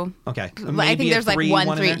 2. Okay. I think there's like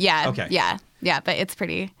 1, 3. Yeah. Okay. Yeah, but it's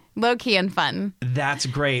pretty low key and fun. That's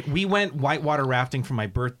great. We went whitewater rafting for my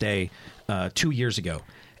birthday 2 years ago,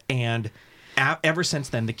 and ever since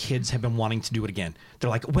then, the kids have been wanting to do it again. They're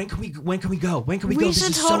like, when can we go? When can we go? We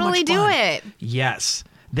should totally do it. Yes,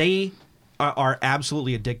 they are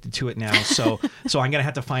absolutely addicted to it now. So I'm gonna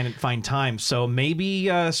have to find time. So maybe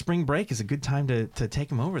spring break is a good time to take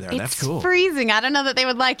them over there. That's cool. It's freezing. I don't know that they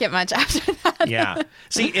would like it much after that. Yeah.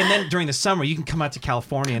 See, and then during the summer, you can come out to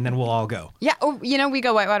California, and then we'll all go. Yeah. Oh, we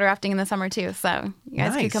go whitewater rafting in the summer too. So you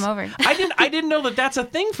guys can come over. I didn't know that that's a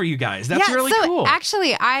thing for you guys. That's really cool.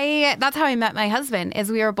 Actually, that's how I met my husband.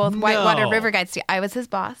 Is we were both whitewater river guides. I was his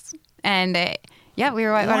boss, and we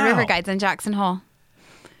were whitewater river guides in Jackson Hole.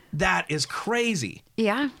 That is crazy.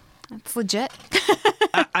 Yeah, that's legit.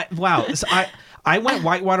 Wow. So I went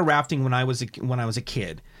whitewater rafting when I was a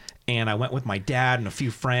kid, and I went with my dad and a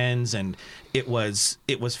few friends, and it was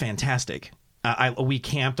fantastic. We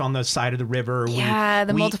camped on the side of the river. Yeah,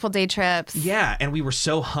 multiple day trips. Yeah, and we were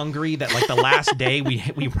so hungry that like the last day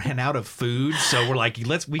we ran out of food, so we're like,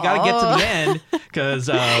 we got to get to the end because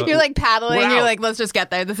you're like paddling. You're like, let's just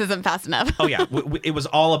get there. This isn't fast enough. Oh yeah, it was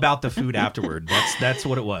all about the food afterward. That's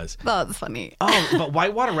what it was. Oh, that's funny. Oh, but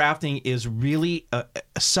whitewater rafting is really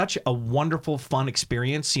such a wonderful, fun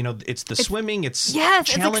experience. You know, it's swimming. It's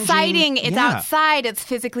challenging. It's exciting. It's outside. It's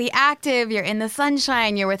physically active. You're in the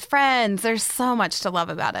sunshine. You're with friends. There's so much to love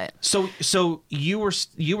about it. So you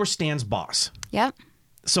were Stan's boss. Yep.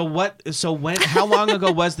 How long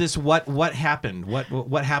ago was this? What happened?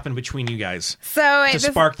 What happened between you guys?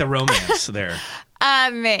 Spark the romance there.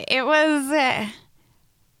 It was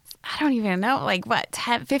I don't even know, like what,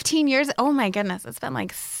 10, 15 years? Oh my goodness. It's been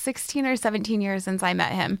like 16 or 17 years since I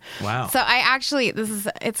met him. Wow. So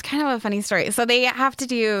it's kind of a funny story. So they have to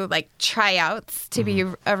do like tryouts to be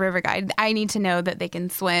a river guide. I need to know that they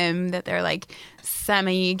can swim, that they're like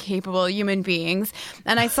semi-capable human beings.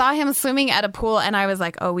 And I saw him swimming at a pool and I was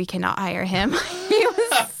like, oh, we cannot hire him. He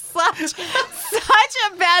was such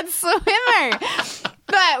a bad swimmer.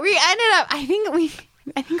 But we ended up, I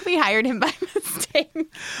think we hired him by mistake.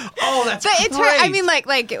 Oh, that's great. I mean, like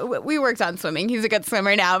we worked on swimming. He's a good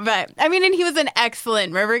swimmer now, but I mean, and he was an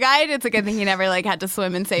excellent river guide. It's a good thing he never like had to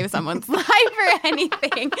swim and save someone's life or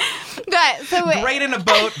anything. But great in a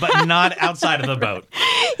boat, but not outside of the boat.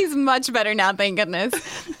 He's much better now, thank goodness.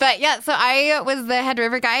 But yeah, so I was the head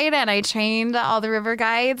river guide, and I trained all the river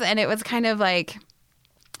guides, and it was kind of like.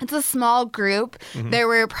 It's a small group. Mm-hmm. There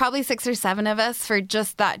were probably 6 or 7 of us for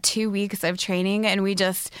just that 2 weeks of training, and we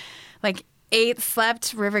just like ate,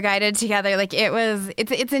 slept, river guided together. Like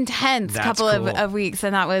it's intense. That's couple cool. of weeks,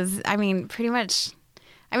 and that was, I mean, pretty much.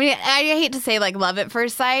 I mean, I hate to say like love at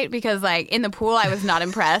first sight because like in the pool I was not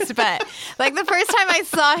impressed, but like the first time I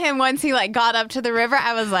saw him once he like got up to the river,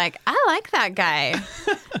 I was like, I like that guy.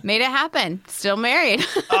 Made it happen. Still married.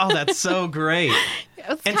 Oh, that's so great. It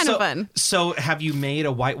was kind of fun. So have you made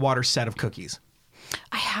a whitewater set of cookies?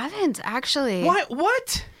 I haven't actually.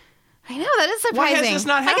 What? I know, that is surprising. Why has this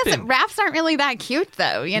not happened? I guess rafts aren't really that cute,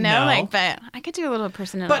 though, you know? No. Like, but I could do a little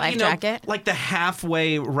person in a life jacket. Like the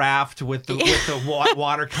halfway raft with the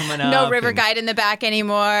water coming up. No river guide in the back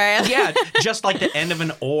anymore. Yeah, just like the end of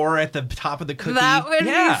an oar at the top of the cookie. That would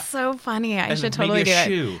be so funny. I should totally do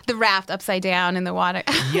it. The raft upside down in the water.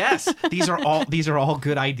 Yes, these are all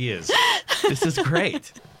good ideas. This is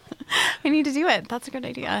great. I need to do it. That's a good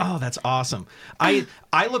idea. Oh, that's awesome. I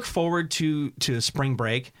look forward to spring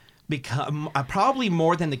break. Probably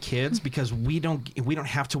more than the kids because we don't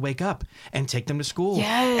have to wake up and take them to school.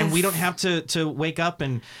 Yes. And we don't have to wake up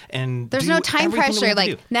and there's no time pressure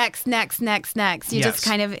like next. You just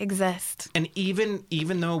kind of exist. And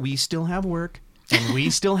even though we still have work and we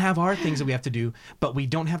still have our things that we have to do, but we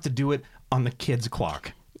don't have to do it on the kids'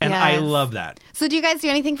 clock. And I love that. So do you guys do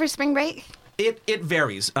anything for spring break? It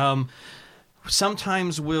varies.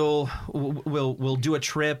 Sometimes we'll do a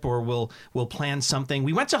trip or we'll plan something.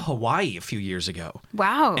 We went to Hawaii a few years ago.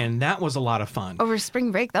 Wow. And that was a lot of fun. Over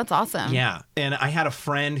spring break. That's awesome. Yeah. And I had a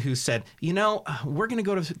friend who said, we're going to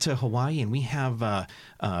go to Hawaii and we have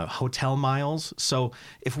hotel miles. So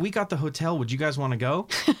if we got the hotel, would you guys want to go?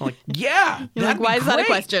 I'm like, yeah. You're like, why is that a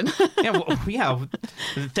question?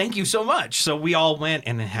 Thank you so much. So we all went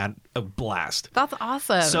and had a blast. That's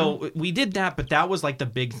awesome. So we did that, but that was like the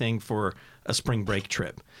big thing for a spring break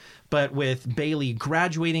trip. But with Bailey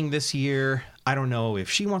graduating this year, I don't know if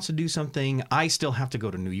she wants to do something. I still have to go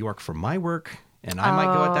to New York for my work, and I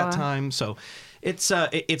might go at that time. So it's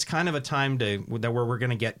kind of a time where we're going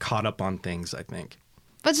to get caught up on things, I think.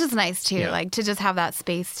 But it's just nice too, like to just have that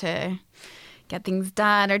space to get things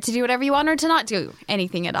done or to do whatever you want or to not do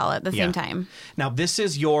anything at all at the same time. Now, this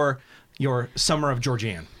is your summer of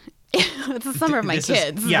Georgianne. It's the summer of my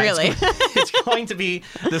kids, really. It's going to be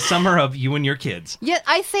the summer of you and your kids. Yeah,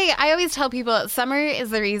 I always tell people summer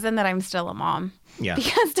is the reason that I'm still a mom. Yeah.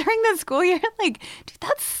 Because during the school year, like, dude,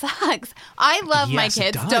 that sucks. I love my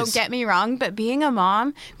kids, don't get me wrong, but being a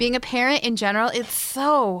mom, being a parent in general, it's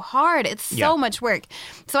so hard. It's so much work.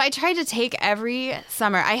 So I try to take every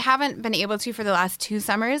summer. I haven't been able to for the last 2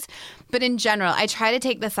 summers, but in general, I try to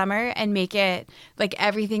take the summer and make it like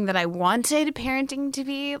everything that I wanted parenting to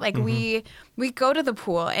be. Like we go to the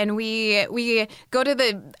pool and we go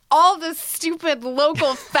to all the stupid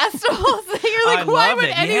local festivals that you're like, why would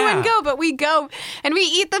anyone go? But we go and we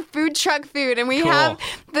eat the food truck food and we have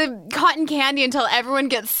the cotton candy until everyone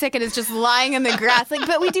gets sick and is just lying in the grass. Like,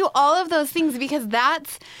 but we do all of those things because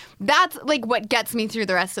that's like what gets me through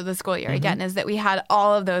the rest of the school year again, is that we had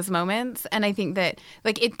all of those moments. And I think that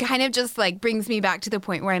like it kind of just like brings me back to the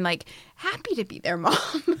point where I'm like happy to be their mom.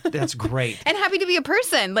 That's great. And happy to be a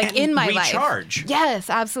person like in my life. Recharge. Yes,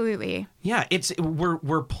 absolutely. Yeah,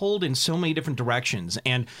 we're pulled in so many different directions.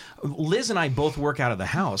 And Liz and I both work out of the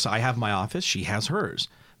house. I have my office, she has hers.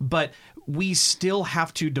 But we still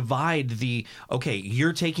have to divide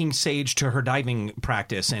you're taking Sage to her diving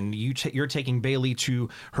practice and you're taking Bailey to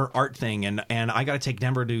her art thing and I got to take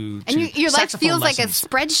Denver to and your life feels lessons. Like a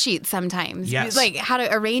spreadsheet sometimes. Yes. Like how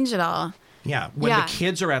to arrange it all. Yeah, when the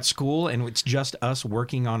kids are at school and it's just us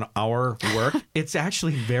working on our work, it's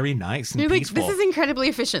actually very nice and You're peaceful. Like, this is incredibly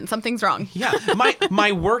efficient. Something's wrong. Yeah,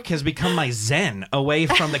 my work has become my zen away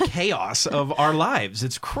from the chaos of our lives.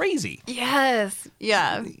 It's crazy. Yes.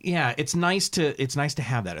 Yeah. Yeah, it's nice to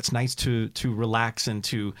have that. It's nice to relax and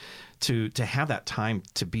to have that time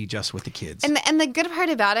to be just with the kids. And the good part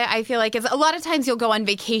about it, I feel like, is a lot of times you'll go on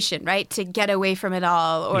vacation, right, to get away from it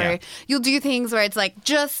all, or you'll do things where it's like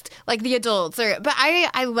just like the adults. But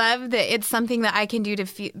I love that it's something that I can do to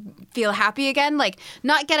feel happy again, like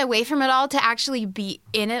not get away from it all, to actually be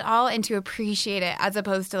in it all and to appreciate it, as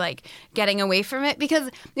opposed to like getting away from it. Because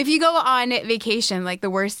if you go on vacation, like the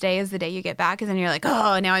worst day is the day you get back, because then you're like,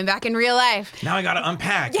 oh, now I'm back in real life. Now I got to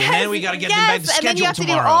unpack, and then we got to get in bed to schedule and then you have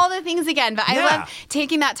tomorrow. To do all the things again. But I love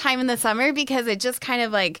taking that time in the summer because it just kind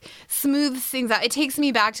of like smooths things out. It takes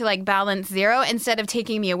me back to like balance zero instead of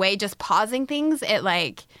taking me away, just pausing things. It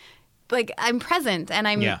like I'm present and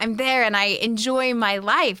I'm there and I enjoy my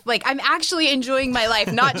life. Like I'm actually enjoying my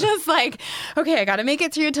life, not just like, okay, I got to make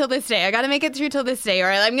it through till this day. I got to make it through till this day, or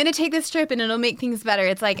I'm going to take this trip and it'll make things better.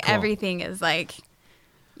 It's like everything is like,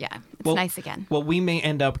 it's nice again. Well, we may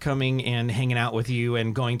end up coming and hanging out with you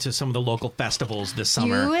and going to some of the local festivals this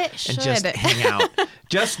summer. You and should. just hang out.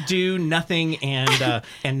 Just do nothing and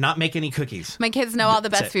not make any cookies. My kids know all the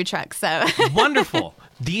best food trucks, so wonderful.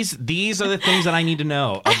 These are the things that I need to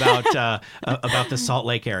know about the Salt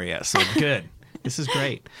Lake area. So good. This is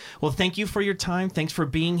great. Well, thank you for your time. Thanks for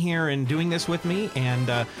being here and doing this with me.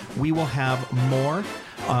 And we will have more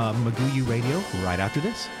Magoo Radio right after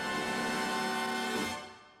this.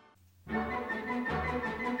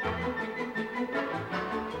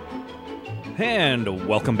 And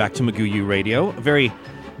welcome back to Magoo Radio. A very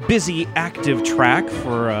busy, active track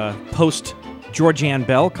for a post-Georgianne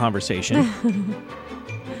Bell conversation.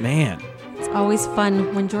 Man. It's always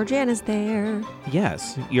fun when Georgianne is there.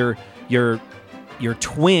 Yes. Your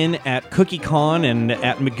twin at CookieCon and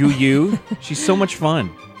at Magoo. She's so much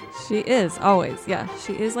fun. She is, always. Yeah,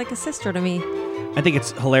 she is like a sister to me. I think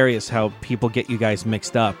it's hilarious how people get you guys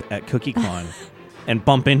mixed up at CookieCon. And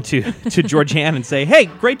bump into Georgianne and say, "Hey,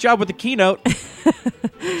 great job with the keynote."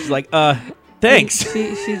 She's like, thanks."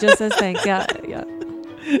 She just says thanks. Yeah.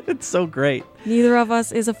 It's so great. Neither of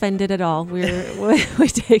us is offended at all. We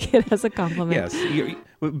take it as a compliment. Yes,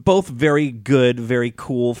 we're both very good, very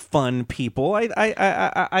cool, fun people.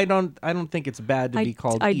 I don't think it's bad to be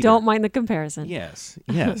called. I don't mind the comparison. Yes.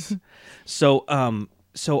 So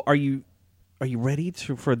are you ready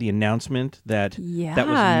for the announcement that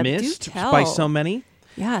was missed by so many?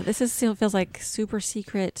 Yeah, this feels like super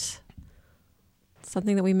secret.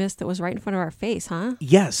 Something that we missed that was right in front of our face, huh?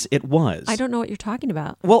 Yes, it was. I don't know what you're talking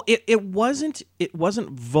about. Well, it wasn't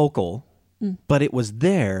vocal, but it was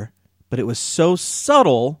there, but it was so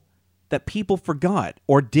subtle that people forgot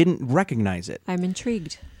or didn't recognize it. I'm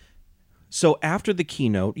intrigued. So after the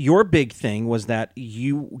keynote, your big thing was that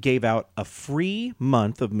you gave out a free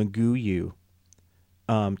month of Magoo U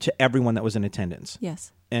to everyone that was in attendance.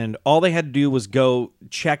 Yes. And all they had to do was go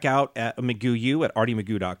check out at Magoo U at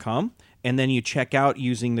artymagoo.com. And then you check out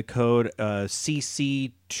using the code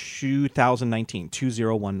CC2019,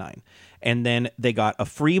 2019. And then they got a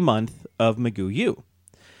free month of Magoo U.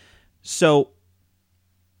 So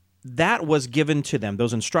that was given to them.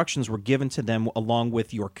 Those instructions were given to them along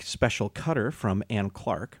with your special cutter from Ann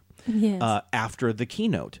Clark after the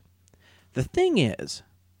keynote. The thing is,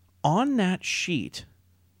 on that sheet,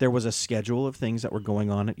 there was a schedule of things that were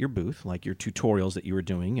going on at your booth, like your tutorials that you were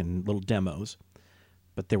doing and little demos.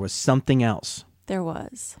 But there was something else. There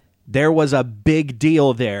was. There was a big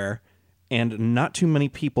deal there, and not too many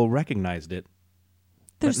people recognized it.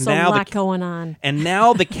 There's a lot going on. And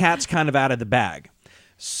now the cat's kind of out of the bag.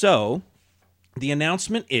 So, the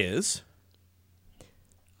announcement is...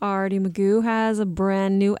 Artie Magoo has a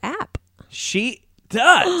brand new app. She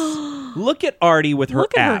does! Look at Artie with her app.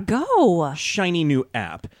 Look at her go. Shiny new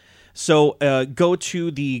app. So go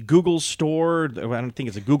to the Google Store. I don't think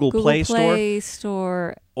it's a Google Play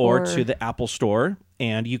Store. Or to the Apple Store,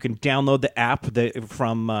 and you can download the app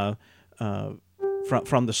from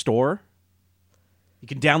the store. You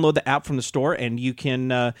can download the app from the store, and you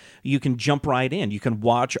can jump right in. You can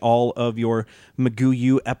watch all of your Magoo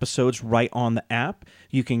U episodes right on the app.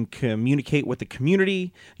 You can communicate with the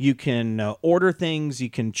community. You can order things. You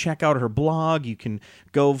can check out her blog. You can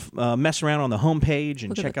go mess around on the homepage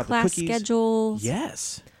and check out the cookies. Class schedules.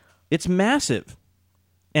 Yes, it's massive,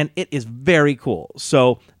 and it is very cool.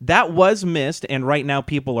 So that was missed, and right now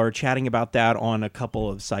people are chatting about that on a couple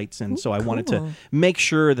of sites, and so I wanted to make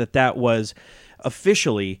sure that was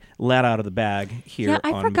officially let out of the bag here on Magoo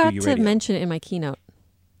Radio. Yeah, I forgot to mention it in my keynote.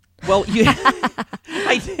 Well,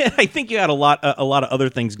 I think you had a lot of other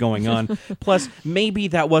things going on. Plus, maybe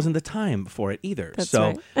that wasn't the time for it either. That's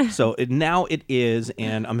right. So now it is,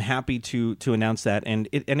 and I'm happy to announce that, and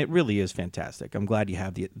it really is fantastic. I'm glad you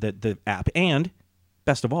have the app, and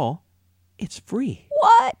best of all, it's free.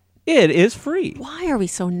 What? It is free. Why are we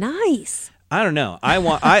so nice? I don't know.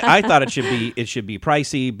 I thought it should be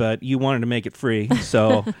pricey, but you wanted to make it free,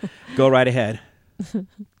 so go right ahead.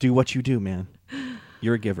 Do what you do, man.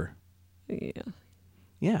 You're a giver.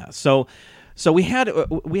 Yeah. So we had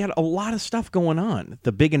a lot of stuff going on.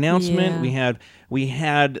 The big announcement. Yeah. We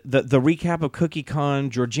had the recap of CookieCon.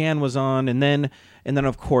 Georgianne was on, and then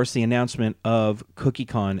of course the announcement of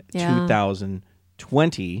CookieCon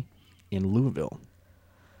 2020 in Louisville.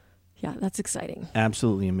 Yeah, that's exciting.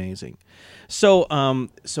 Absolutely amazing. So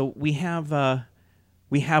we have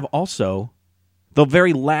also the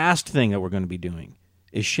very last thing that we're going to be doing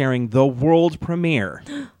is sharing the world premiere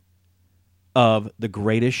of The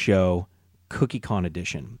Greatest Show CookieCon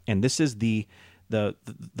edition, and this is the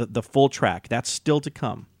full track that's still to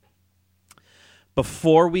come.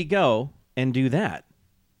 Before we go and do that,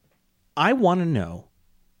 I want to know,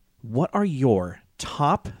 what are your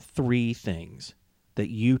top 3 things that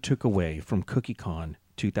you took away from CookieCon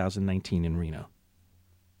 2019 in Reno?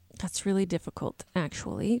 That's really difficult,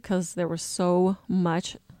 actually, because there was so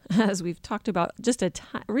much, as we've talked about, just a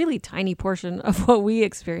really tiny portion of what we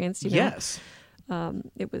experienced. You know? Yes.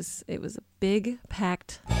 It was a big,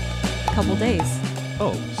 packed couple days.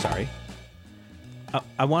 Oh, sorry.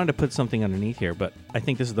 I wanted to put something underneath here, but I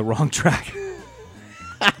think this is the wrong track.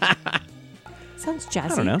 Sounds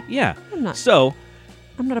jazzy. I don't know. Yeah.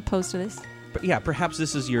 I'm not opposed to this. But yeah, perhaps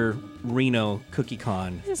this is your Reno Cookie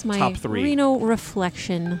Con This is my top 3. Reno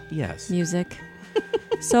reflection Yes. music.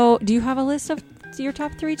 So, do you have a list of your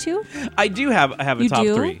top 3 too? I do have a You top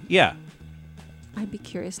do? 3. Yeah. I'd be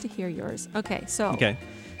curious to hear yours. Okay, so Okay.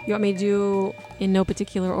 you want me to do in no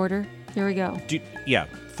particular order? Here we go.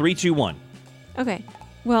 3, 2, 1. Okay.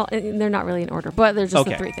 Well, they're not really in order, but they're just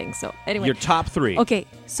the Okay. 3 things. So, anyway. Your top 3. Okay,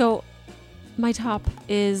 so my top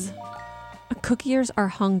is cookiers are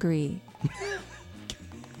hungry.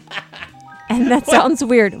 And that sounds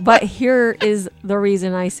weird, but here is the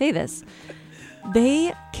reason I say this.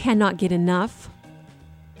 They cannot get enough.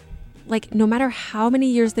 Like, no matter how many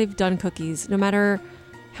years they've done cookies, no matter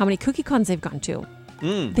how many cookie cons they've gone to,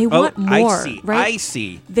 they want more, I see. right? I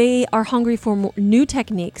see. They are hungry for more new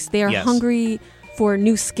techniques. They are Yes. hungry for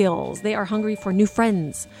new skills. They are hungry for new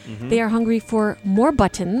friends. They are hungry for more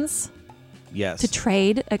buttons Yes. to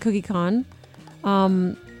trade at CookieCon.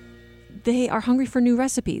 They are hungry for new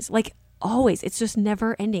recipes. Like always, it's just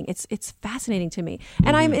never ending. It's fascinating to me,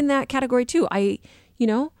 and I'm in that category too.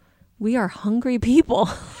 We are hungry people.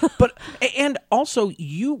 But and also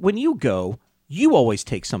when you go, you always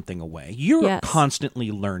take something away. You're Yes.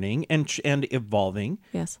 constantly learning and evolving.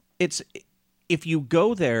 Yes. It's if you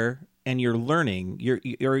go there and you're learning,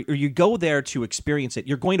 you go there to experience it.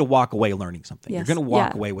 You're going to walk away learning something. Yes. You're going to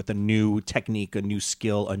walk Yeah. away with a new technique, a new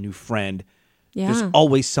skill, a new friend. Yeah. There's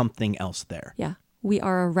always something else there. Yeah. We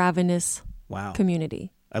are a ravenous Wow.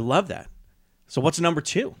 community. I love that. So what's number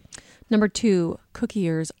 2? Number 2,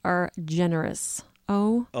 cookiers are generous.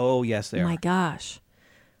 Oh, yes, they My are. gosh.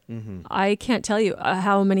 I can't tell you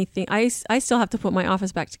how many things. I still have to put my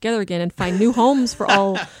office back together again and find new homes for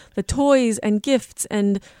all the toys and gifts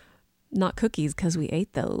and not cookies because we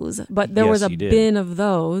ate those. But there Yes, was a you did. bin of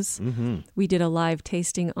those. We did a live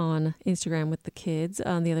tasting on Instagram with the kids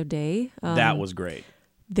the other day. That was great.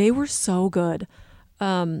 They were so good.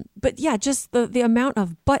 But yeah, just the amount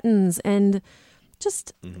of buttons and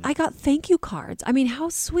just I got thank you cards. I mean, how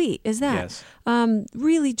sweet is that? Yes.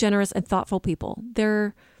 Really generous and thoughtful people.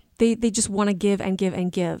 They just want to give and give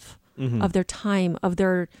and give of their time, of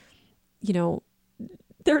their,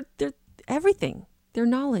 their everything, their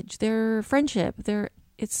knowledge, their friendship.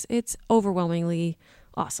 It's overwhelmingly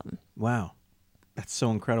awesome. Wow. That's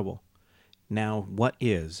so incredible. Now, what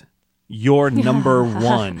is your number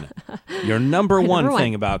one? Your number one number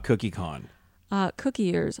thing one. about CookieCon?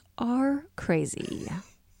 Cookiers are crazy.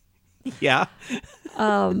 Yeah.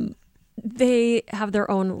 They have their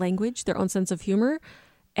own language, their own sense of humor,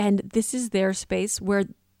 and this is their space where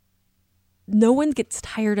no one gets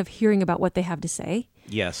tired of hearing about what they have to say.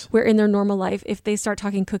 Yes. Where in their normal life, if they start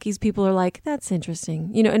talking cookies, people are like, that's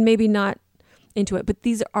interesting, and maybe not into it, but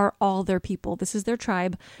these are all their people. This is their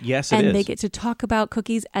tribe. Yes, it and is. they get to talk about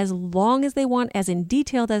cookies as long as they want, as in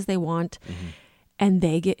detailed as they want. And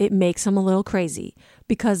it makes them a little crazy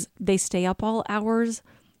because they stay up all hours.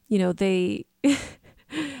 They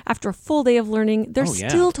after a full day of learning, they're Oh, yeah.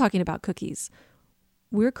 still talking about cookies.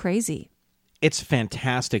 We're crazy. It's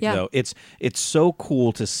fantastic, Yeah. though. It's so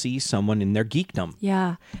cool to see someone in their geekdom.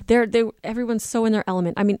 Yeah, everyone's so in their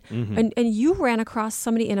element. I mean, and you ran across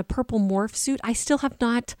somebody in a purple morph suit. I still have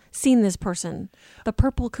not seen this person. The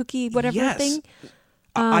purple cookie, whatever Yes. thing.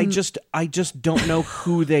 I just don't know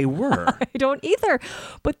who they were. I don't either.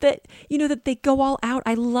 But that they go all out.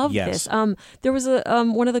 I love Yes. this. There was a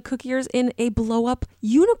one of the cookiers in a blow up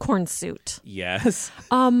unicorn suit. Yes.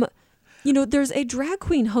 There's a drag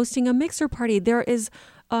queen hosting a mixer party. There is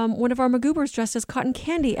one of our Magoobers dressed as Cotton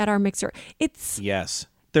Candy at our mixer. It's Yes.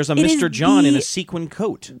 There's a It is Mr. John in the- a sequin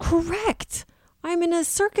coat. correct. I'm in a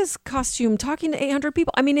circus costume talking to 800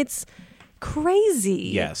 people. I mean, it's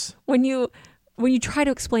crazy. Yes. When you try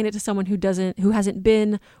to explain it to someone who hasn't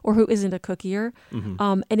been or who isn't a cookier,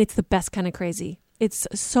 and it's the best kind of crazy. It's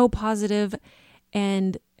so positive,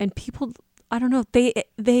 and people, I don't know,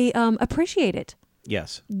 they appreciate it.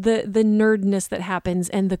 Yes. The nerdness that happens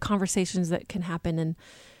and the conversations that can happen, and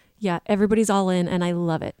yeah, everybody's all in, and I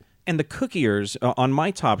love it. And the cookiers, on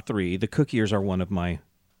my top 3, the cookiers are one of my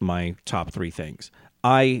top 3 things.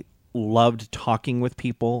 I loved talking with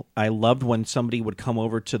people. I loved when somebody would come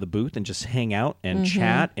over to the booth and just hang out and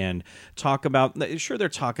chat and talk about, sure, they're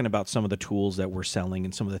talking about some of the tools that we're selling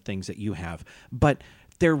and some of the things that you have, but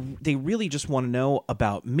they really just want to know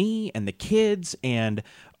about me and the kids and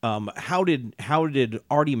how did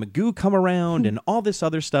Artie Magoo come around and all this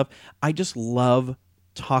other stuff. I just love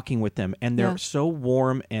talking with them, and they're so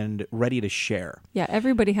warm and ready to share. Yeah,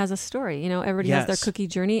 everybody has a story. Everybody has their cookie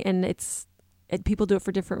journey, and people do it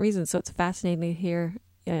for different reasons. So it's fascinating to hear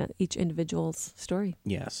each individual's story.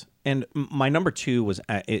 Yes, and my number 2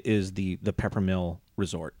 is the Peppermill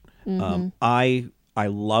Resort. Mm-hmm. I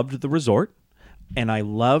loved the resort, and I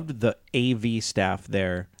loved the AV staff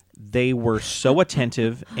there. They were so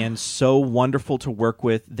attentive and so wonderful to work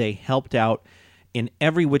with. They helped out in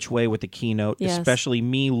every which way with the keynote, especially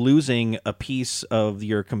me losing a piece of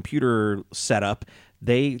your computer setup.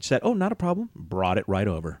 They said, "Oh, not a problem." Brought it right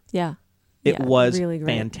over. Yeah. It was really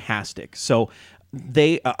great. fantastic. So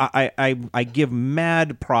I give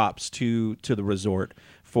mad props to the resort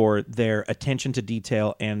for their attention to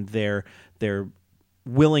detail and their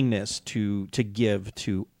willingness to give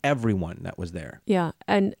to everyone that was there. Yeah,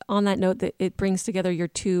 and on that note, that it brings together your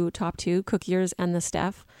top two, cookiers and the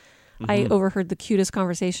staff. Mm-hmm. I overheard the cutest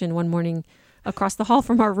conversation one morning across the hall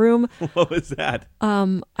from our room. What was that?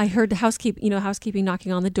 I heard housekeeping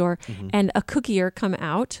knocking on the door, and a cookier come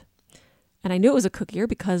out, and I knew it was a cookier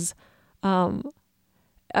because,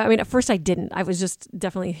 at first I didn't. I was just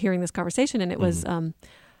definitely hearing this conversation, and it was,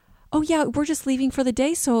 "Oh yeah, we're just leaving for the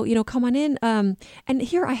day, so come on in. And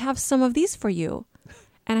here I have some of these for you."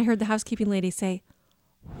 And I heard the housekeeping lady say,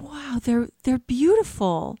 "Wow, they're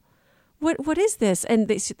beautiful. What is this?" And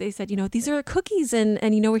they said, "These are cookies, and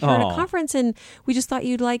we're here at a conference, and we just thought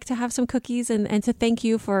you'd like to have some cookies and to thank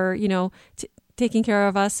you for taking care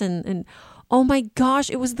of us." And oh my gosh,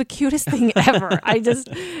 it was the cutest thing ever.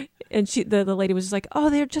 The lady was just like,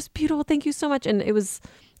 "Oh, they're just beautiful. Thank you so much." And it was,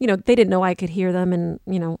 they didn't know I could hear them, and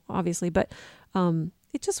obviously, but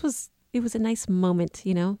it was a nice moment,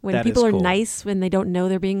 when that people are cool. nice, when they don't know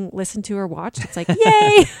they're being listened to or watched. It's like,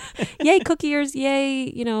 yay, yay, cookiers,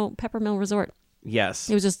 yay, Peppermill Resort. Yes.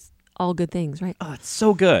 It was just all good things, right? Oh, it's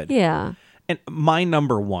so good. Yeah. And my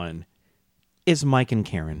number 1 is Mike and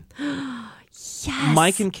Karen. Yes.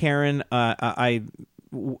 Mike and Karen, I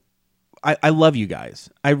love you guys.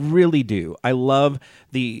 I really do. I love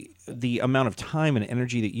the amount of time and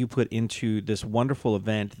energy that you put into this wonderful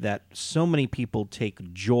event that so many people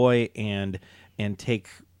take joy and take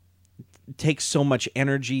so much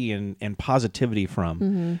energy and positivity from.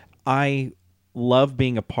 Mm-hmm. I love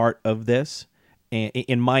being a part of this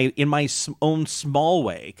in my own small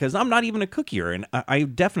way, because I'm not even a cookier, and I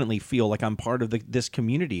definitely feel like I'm part of this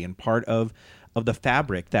community and part of the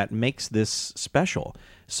fabric that makes this special.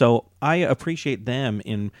 So I appreciate them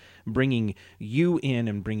in bringing you in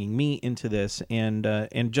and bringing me into this, and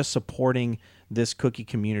just supporting this cookie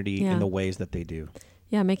community in the ways that they do.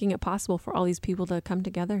 Yeah, making it possible for all these people to come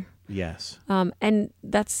together. Yes. And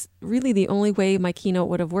that's really the only way my keynote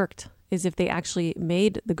would have worked, is if they actually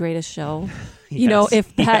made the greatest show.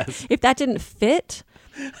 If that didn't fit,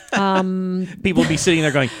 people would be sitting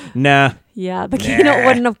there going, "Nah." Yeah, the keynote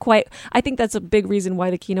wouldn't have quite. I think that's a big reason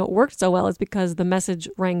why the keynote worked so well, is because the message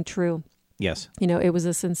rang true. Yes. It was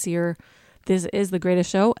a sincere, this is the greatest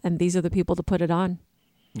show, and these are the people to put it on.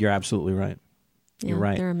 You're absolutely right. You're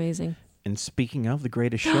right. They're amazing. And speaking of the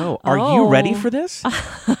greatest show, are you ready for this?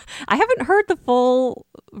 I haven't heard the full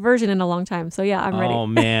version in a long time, so yeah, I'm ready. Oh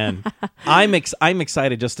man, I'm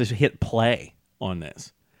excited just to hit play on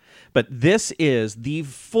this. But this is the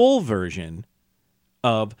full version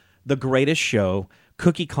of the greatest show,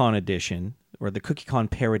 CookieCon edition, or the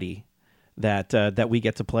CookieCon parody that we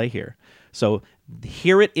get to play here. So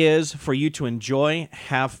here it is for you to enjoy,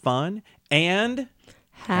 have fun, and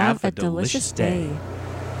have a delicious day.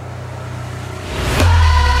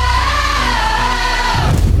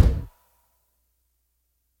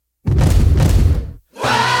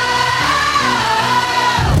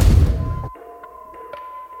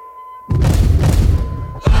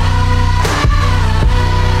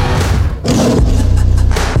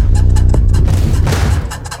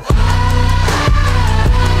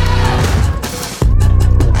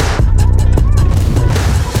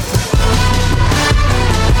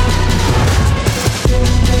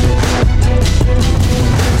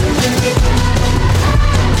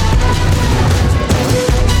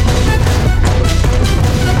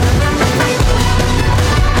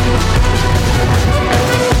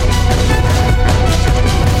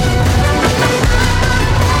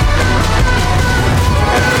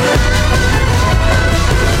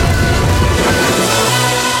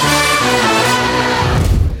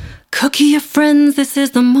 Cookie of friends, this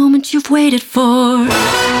is the moment you've waited for.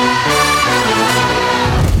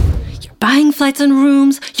 You're buying flights and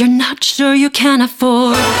rooms you're not sure you can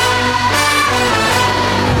afford.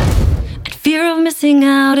 of missing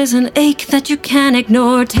out is an ache that you can't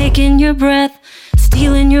ignore. Taking your breath,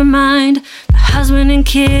 stealing your mind. The husband and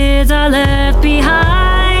kids are left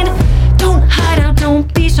behind. Don't hide out,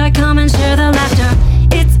 don't be shy, come and share the laughter.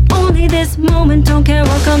 It's only this moment, don't care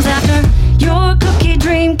what comes after. Your cookie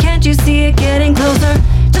dream, can't you see it getting closer?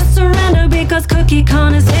 Just surrender because Cookie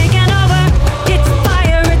Con is taking over. It's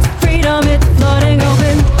fire, it's freedom, it's flooding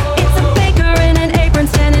open. It's a baker in an apron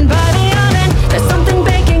standing by the oven. There's something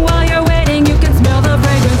baking while you're waiting, you can smell the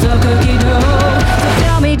fragrance of cookie dough. So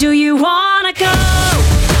tell me, do you wanna go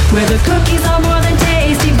where the cookies are more than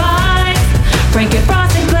tasty bites? Franken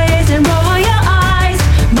frosted glaze and roll your eyes.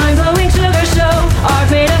 Mind-blowing sugar show, art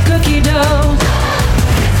made of cookie dough.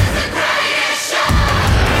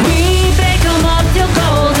 We bake them up till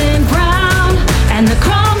golden brown, and the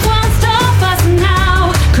crumbs won't stop us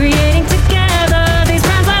now. Creating together, these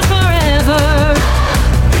brands last forever.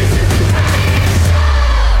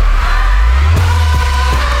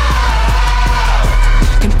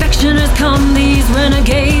 Confectioners come, these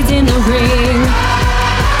renegades in the ring,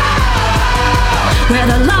 where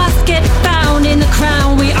the lost get found in the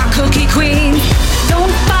crown. We are cookie queens.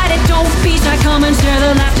 Don't fight it, don't be shy, come and share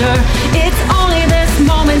the laughter. It's only this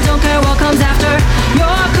moment, don't care what comes after.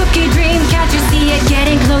 Your cookie dream, can't you see it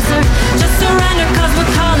getting closer? Just surrender cause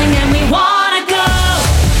we're calling and we wanna go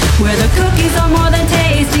where the cookies are more than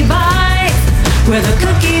tasty bites, where the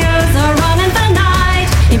cookiers are running the night.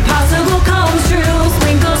 Impossible comes true,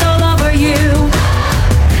 sprinkles all over you.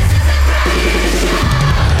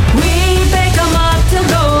 We bake them up till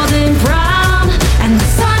golden brown, and the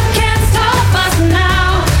sun can't stop us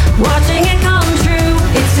now. Watching it come true,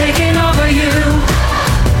 it's taking over you.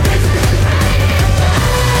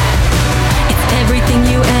 It's everything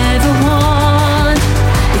you ever want,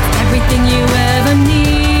 it's everything you ever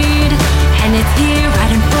need, and it's here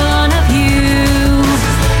right in front of you.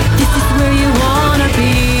 This is where you wanna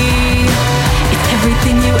be. It's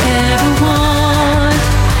everything you ever want,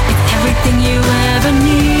 it's everything you ever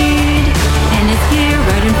need, and it's here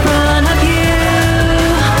right in front of you.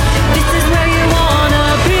 This is where you wanna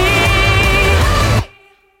be.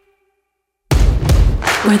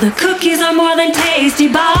 Where the cookies are more than tasty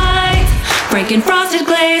bites, breaking frosted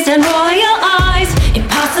glaze and royal eyes.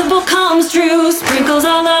 Impossible comes true, sprinkles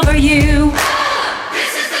all over you.